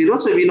as a 0.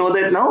 So we know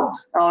that now.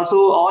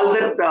 So all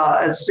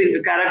the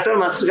string character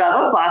must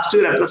have a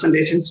positive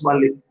representations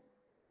only.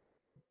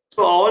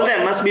 So all the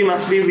MSB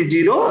must be with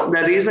 0.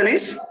 The reason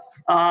is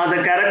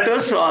the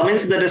characters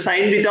means the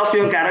sign bit of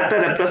your character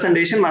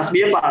representation must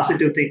be a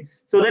positive thing,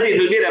 so that it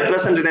will be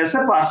represented as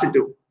a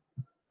positive.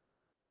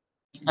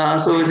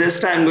 So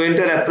just I'm going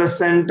to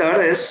represent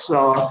as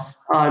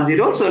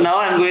 0. So now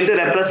I'm going to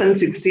represent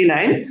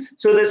 69.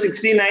 So the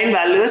 69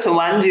 value is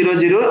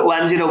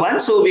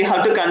 100 So we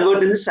have to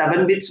convert in the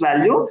 7 bits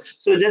value.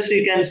 So just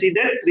you can see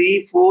that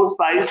 3, 4,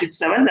 5, 6,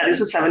 7. That is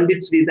a 7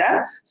 bits be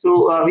there.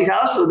 So we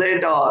have so that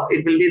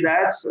it will be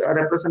that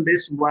represent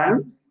as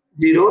 1,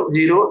 0,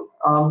 0,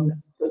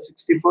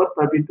 64,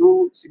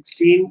 32,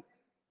 16,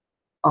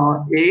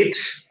 8,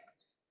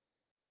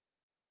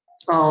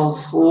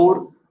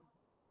 4,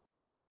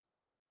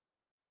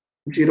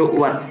 0,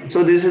 1.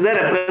 So this is the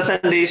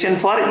representation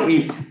for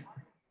E.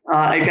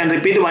 I can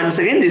repeat once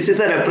again. This is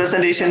the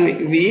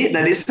representation V,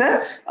 that is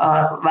the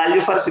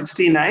value for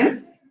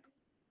 69.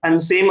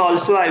 And same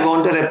also I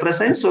want to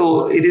represent.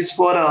 So it is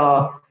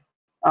for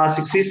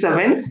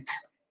 67.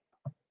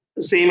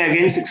 Same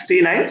again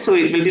 69. So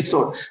it will be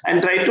stored.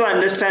 And try to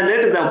understand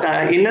that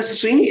the in a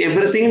string,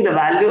 everything the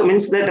value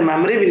means that the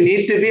memory will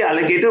need to be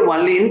allocated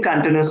only in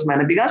continuous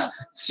manner, because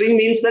string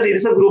means that it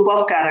is a group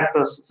of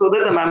characters. So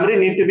that the memory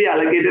need to be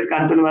allocated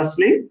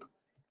continuously.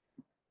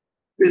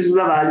 This is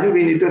the value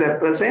we need to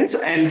represent.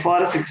 And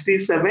for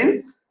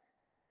 67,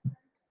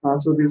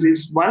 so this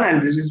is 1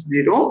 and this is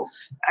 0.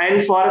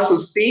 And for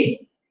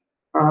 50,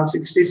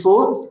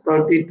 64,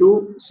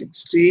 32,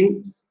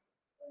 16,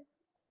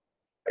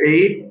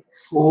 8,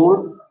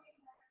 4,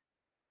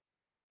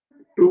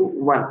 2,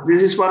 1.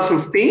 This is for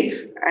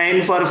 50.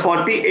 And for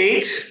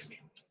 48,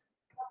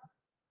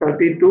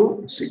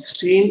 32,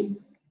 16,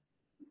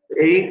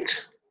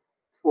 8,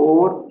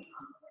 4.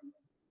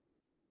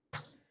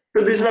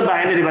 So this is the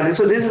binary value.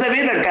 So this is the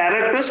way the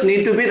characters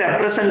need to be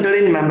represented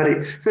in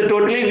memory. So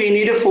totally we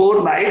need a 4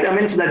 byte. I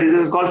mean that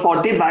is called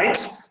 40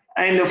 bytes.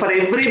 And for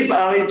every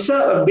it's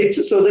a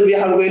bits, so that we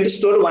are going to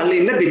store only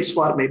in the bits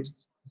format.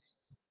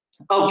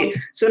 Okay.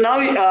 So now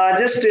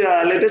just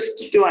let us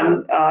do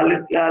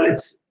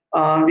let's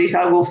we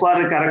have go for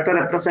a character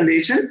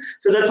representation.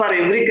 So that for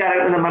every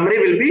character the memory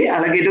will be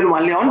allocated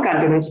only on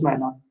continuous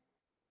manner.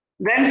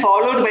 Then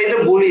followed by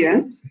the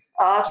Boolean.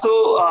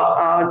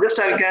 Just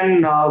I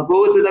can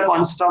go to the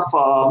concept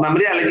of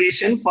memory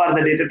allocation for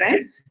the data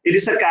type. It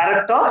is a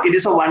character, it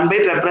is a 1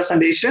 byte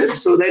representation,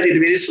 so that it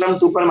varies from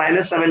 2 power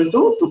minus 7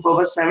 to 2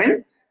 power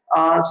 7.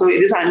 So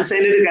it is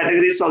unsigned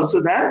categories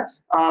also there.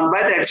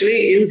 But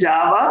actually in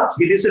Java,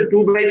 it is a 2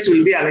 bytes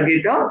will be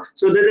allocated.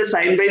 So that the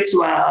sign bytes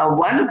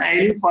 1,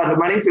 and for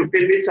remaining 15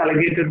 bits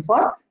allocated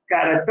for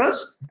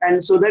characters,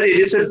 and so that it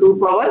is a 2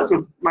 power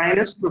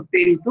minus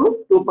 15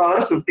 to 2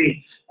 power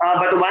 15.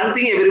 But one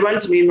thing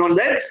everyone's may know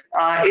that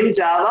in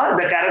Java,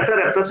 the character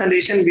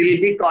representation will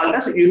be called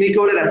as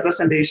Unicode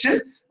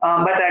representation,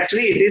 but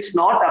actually it is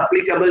not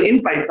applicable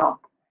in Python.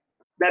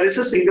 There is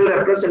a single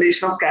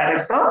representation of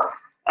character.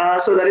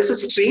 So there is a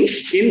string.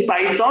 In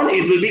Python,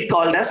 it will be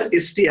called as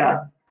str.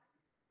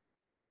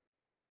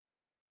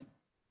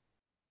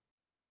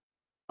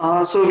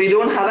 So we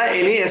don't have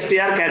any str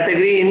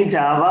category in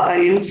Java,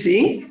 in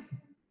C.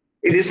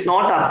 It is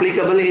not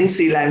applicable in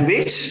C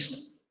language.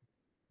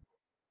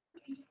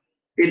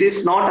 It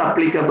is not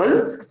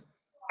applicable.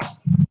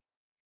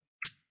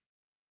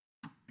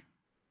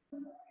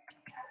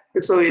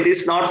 So it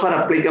is not for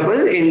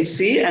applicable in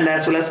C and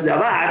as well as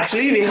Java.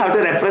 Actually, we have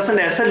to represent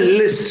as a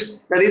list.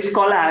 That is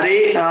called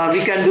array.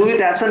 We can do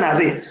it as an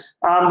array.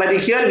 But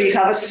here we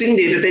have a string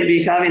data type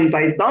we have in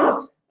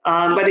Python.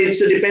 But it's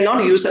depend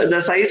on user.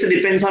 The size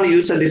depends on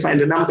user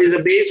defined. Number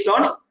is based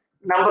on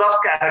number of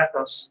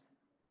characters.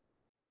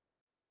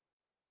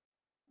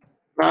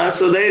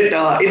 So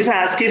that it is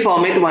ASCII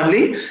format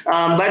only.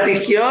 But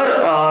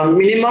here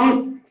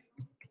minimum.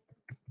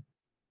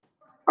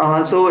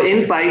 So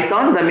in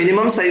Python, the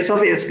minimum size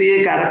of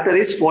STA character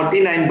is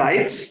 49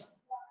 bytes.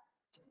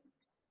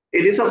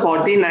 It is a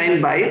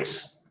 49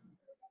 bytes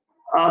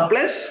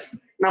plus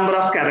number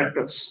of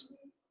characters.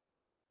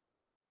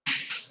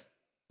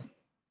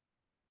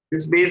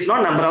 It's based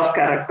on number of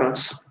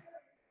characters.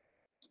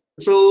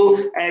 So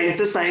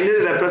it's a signed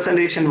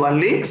representation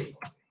only.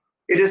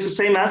 It is the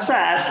same as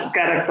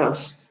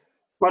characters.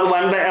 For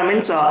one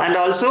byte, and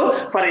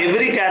also for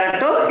every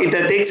character, it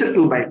takes 2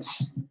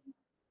 bytes.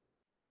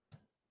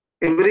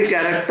 Every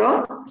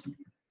character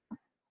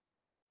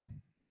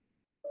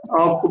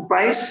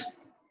occupies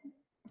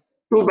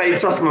 2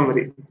 bytes of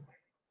memory.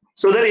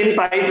 So that in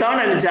Python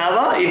and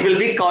Java, it will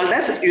be called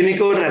as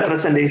Unicode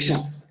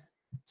representation.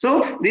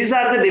 So these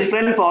are the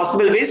different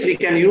possible ways we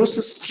can use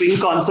the string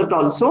concept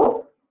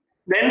also.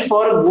 Then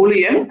for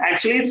Boolean,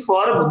 actually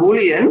for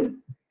Boolean,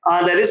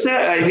 there is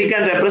we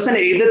can represent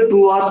either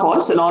true or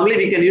false. So normally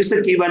we can use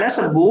the keyword as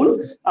a bool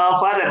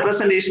for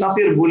representation of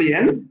your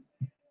Boolean.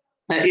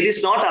 It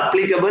is not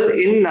applicable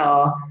in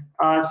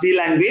C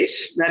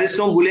language. There is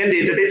no Boolean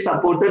data type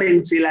supported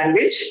in C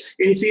language.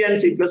 In C and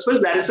C++,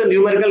 there is a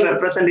numerical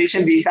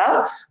representation we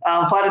have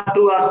for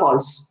true or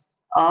false.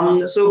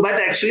 But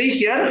actually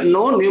here,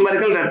 no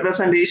numerical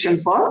representation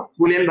for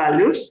Boolean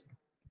values.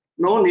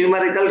 No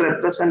numerical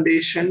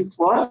representation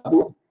for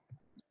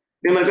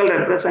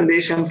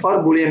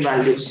Boolean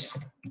values.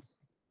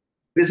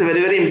 This is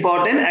very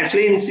important.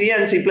 Actually, in C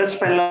and C++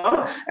 and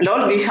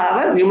all, we have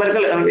a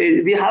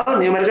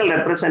numerical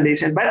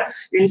representation. But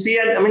in C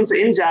and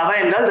in Java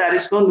and all, there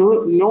is no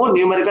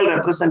numerical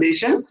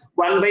representation.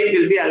 1 byte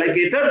will be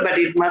allocated, but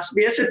it must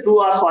be as a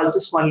true or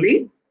false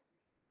only.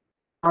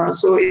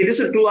 So it is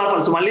a true or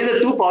false. Only the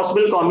two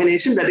possible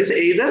combination, that is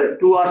either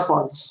true or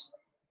false.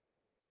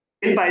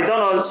 In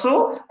Python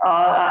also,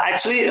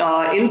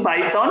 in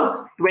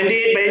Python,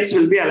 28 bytes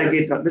will be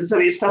allocated. This is a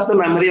waste of the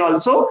memory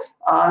also.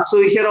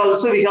 So here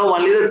also we have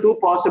only the two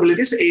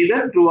possibilities,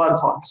 either true or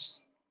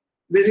false.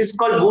 This is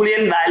called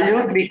Boolean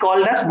values. We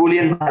call it as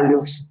Boolean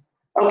values.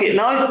 Okay,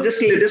 now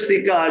just let us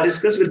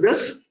discuss with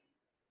this.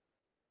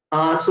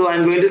 So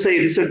I'm going to say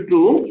it is a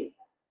true.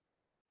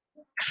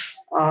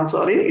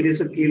 Sorry, it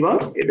is a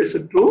keyword. It is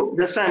a true.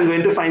 Just I'm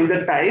going to find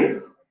the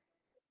type.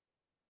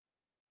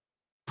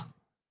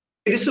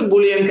 It is a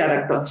Boolean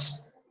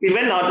characters.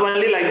 Even not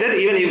only like that,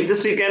 even if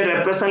this you can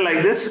represent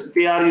like this,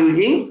 we are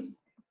using.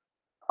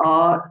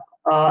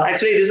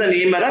 Actually, it is a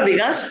name error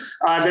because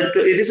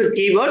it is a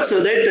keyword,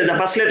 so that the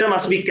first letter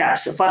must be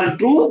caps. For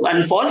true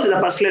and false, the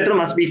first letter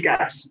must be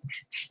caps.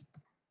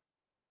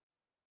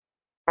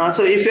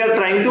 So if you are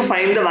trying to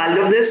find the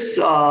value of this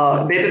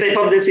data type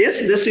of this,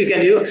 yes, this you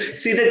can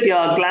see that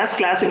class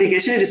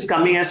classification, it is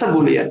coming as a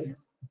Boolean.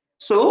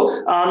 So,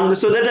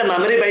 so that the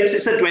memory bytes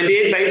is a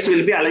 28 bytes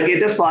will be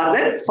allocated for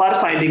that, for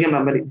finding a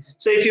memory.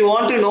 So if you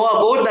want to know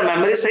about the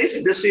memory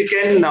size, just you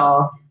can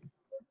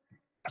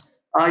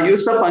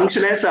use the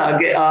function as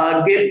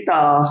get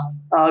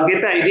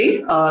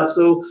ID.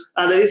 So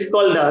that is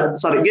called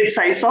get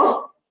size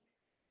of.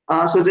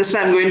 So just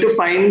I'm going to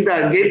find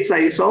the get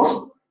size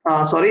of.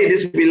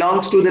 It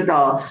belongs to the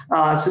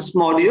sys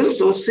module.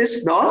 So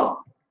sys dot.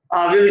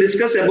 We will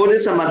discuss about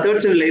this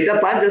methods in later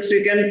part. Just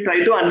you can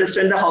try to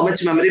understand how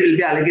much memory will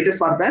be allocated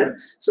for that.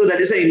 So that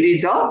is an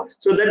integer.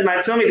 So that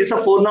maximum it is a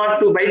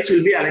 402 bytes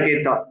will be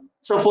allocated.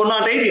 So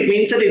 408, it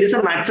means that it is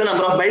a maximum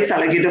number of bytes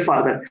allocated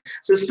for that.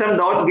 System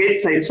dot get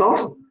size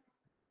of.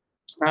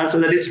 So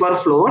that is for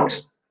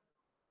float.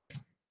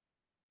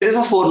 It is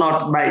a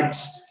 400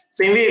 bytes.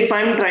 Same way, if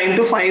I am trying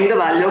to find the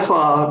value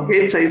of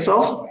get size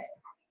of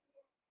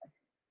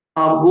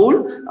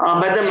bool,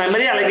 but the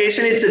memory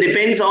allocation it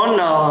depends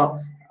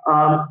on.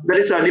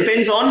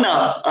 Depends on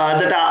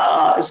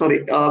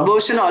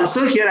version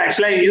also. Here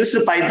actually I used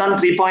the Python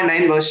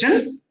 3.9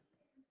 version.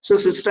 So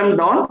system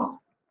dot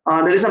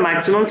there is a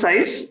maximum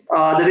size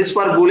that is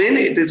for Boolean.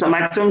 It is a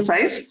maximum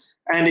size.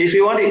 And if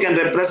you want, you can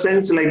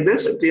represent like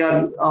this.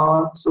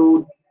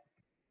 So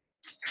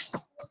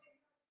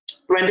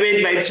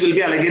 28 bytes will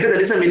be allocated.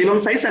 That is the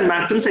minimum size, and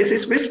maximum size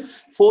is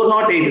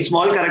 408.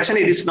 Small correction,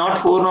 it is not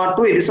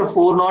 402, it is a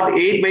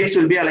 408 bytes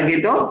will be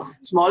allocated.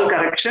 Small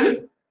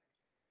correction.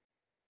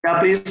 Yeah,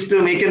 please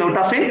to make a note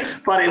of it.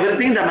 For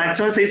everything, the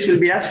maximum size will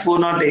be as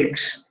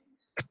 408.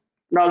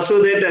 And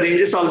also that the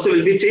ranges also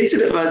will be changed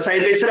side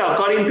by side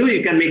according to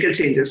you can make a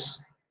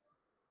changes.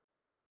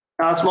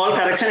 Small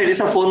correction, it is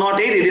a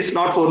 408, it is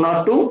not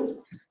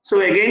 402.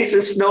 So again,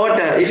 it's not,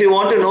 if you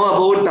want to know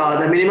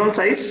about the minimum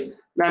size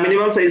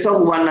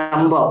of one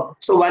number.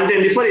 So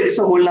 124, it is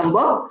a whole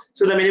number.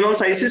 So the minimum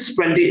size is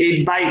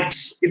 28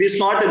 bytes. It is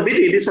not a bit,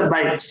 it is a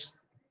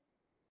bytes.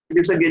 It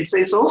is a get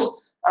size of,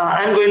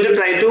 I'm going to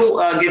try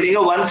to getting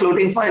a one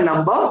floating point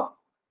number.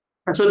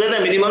 So that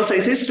the minimum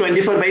size is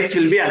 24 bytes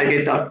will be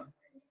allocated.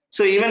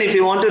 So even if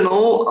you want to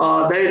know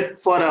that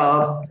for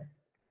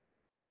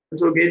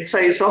so get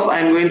size of,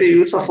 I'm going to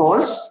use a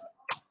false.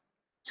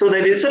 So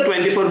that is a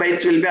 24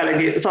 bytes will be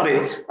allocated.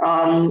 Sorry,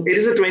 it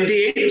is a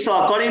 28.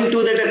 So according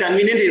to that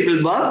convenient, it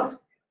will work.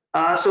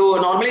 So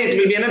normally it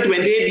will be a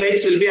 28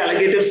 bytes will be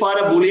allocated for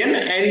a boolean,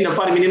 and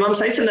for minimum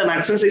size, and the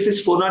maximum size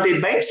is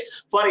 408 bytes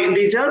for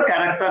integer,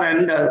 character,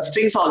 and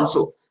strings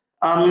also.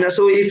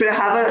 So if you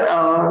have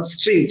a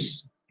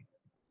strings.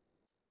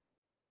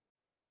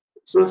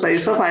 So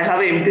size of, I have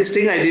an empty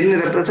string, I didn't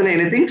represent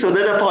anything. So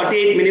that the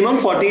 48 minimum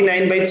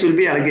 49 bytes will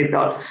be allocated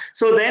out.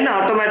 So then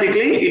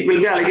automatically it will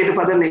be allocated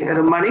for the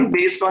remaining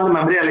based on the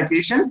memory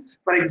allocation.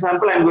 For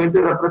example, I'm going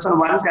to represent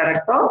one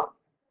character.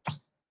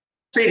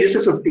 So it is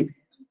a 50.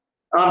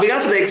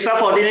 Because the extra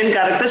 49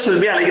 characters will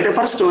be allocated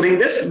for storing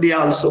this data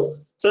also.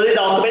 So it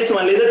occupies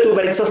only the 2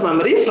 bytes of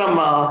memory from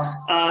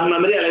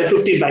memory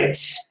 50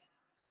 bytes.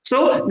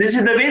 So this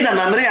is the way the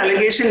memory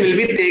allocation will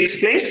be takes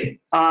place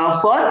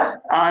for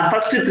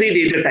first 3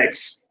 data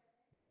types.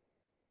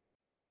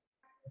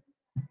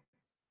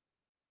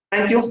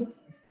 Thank you.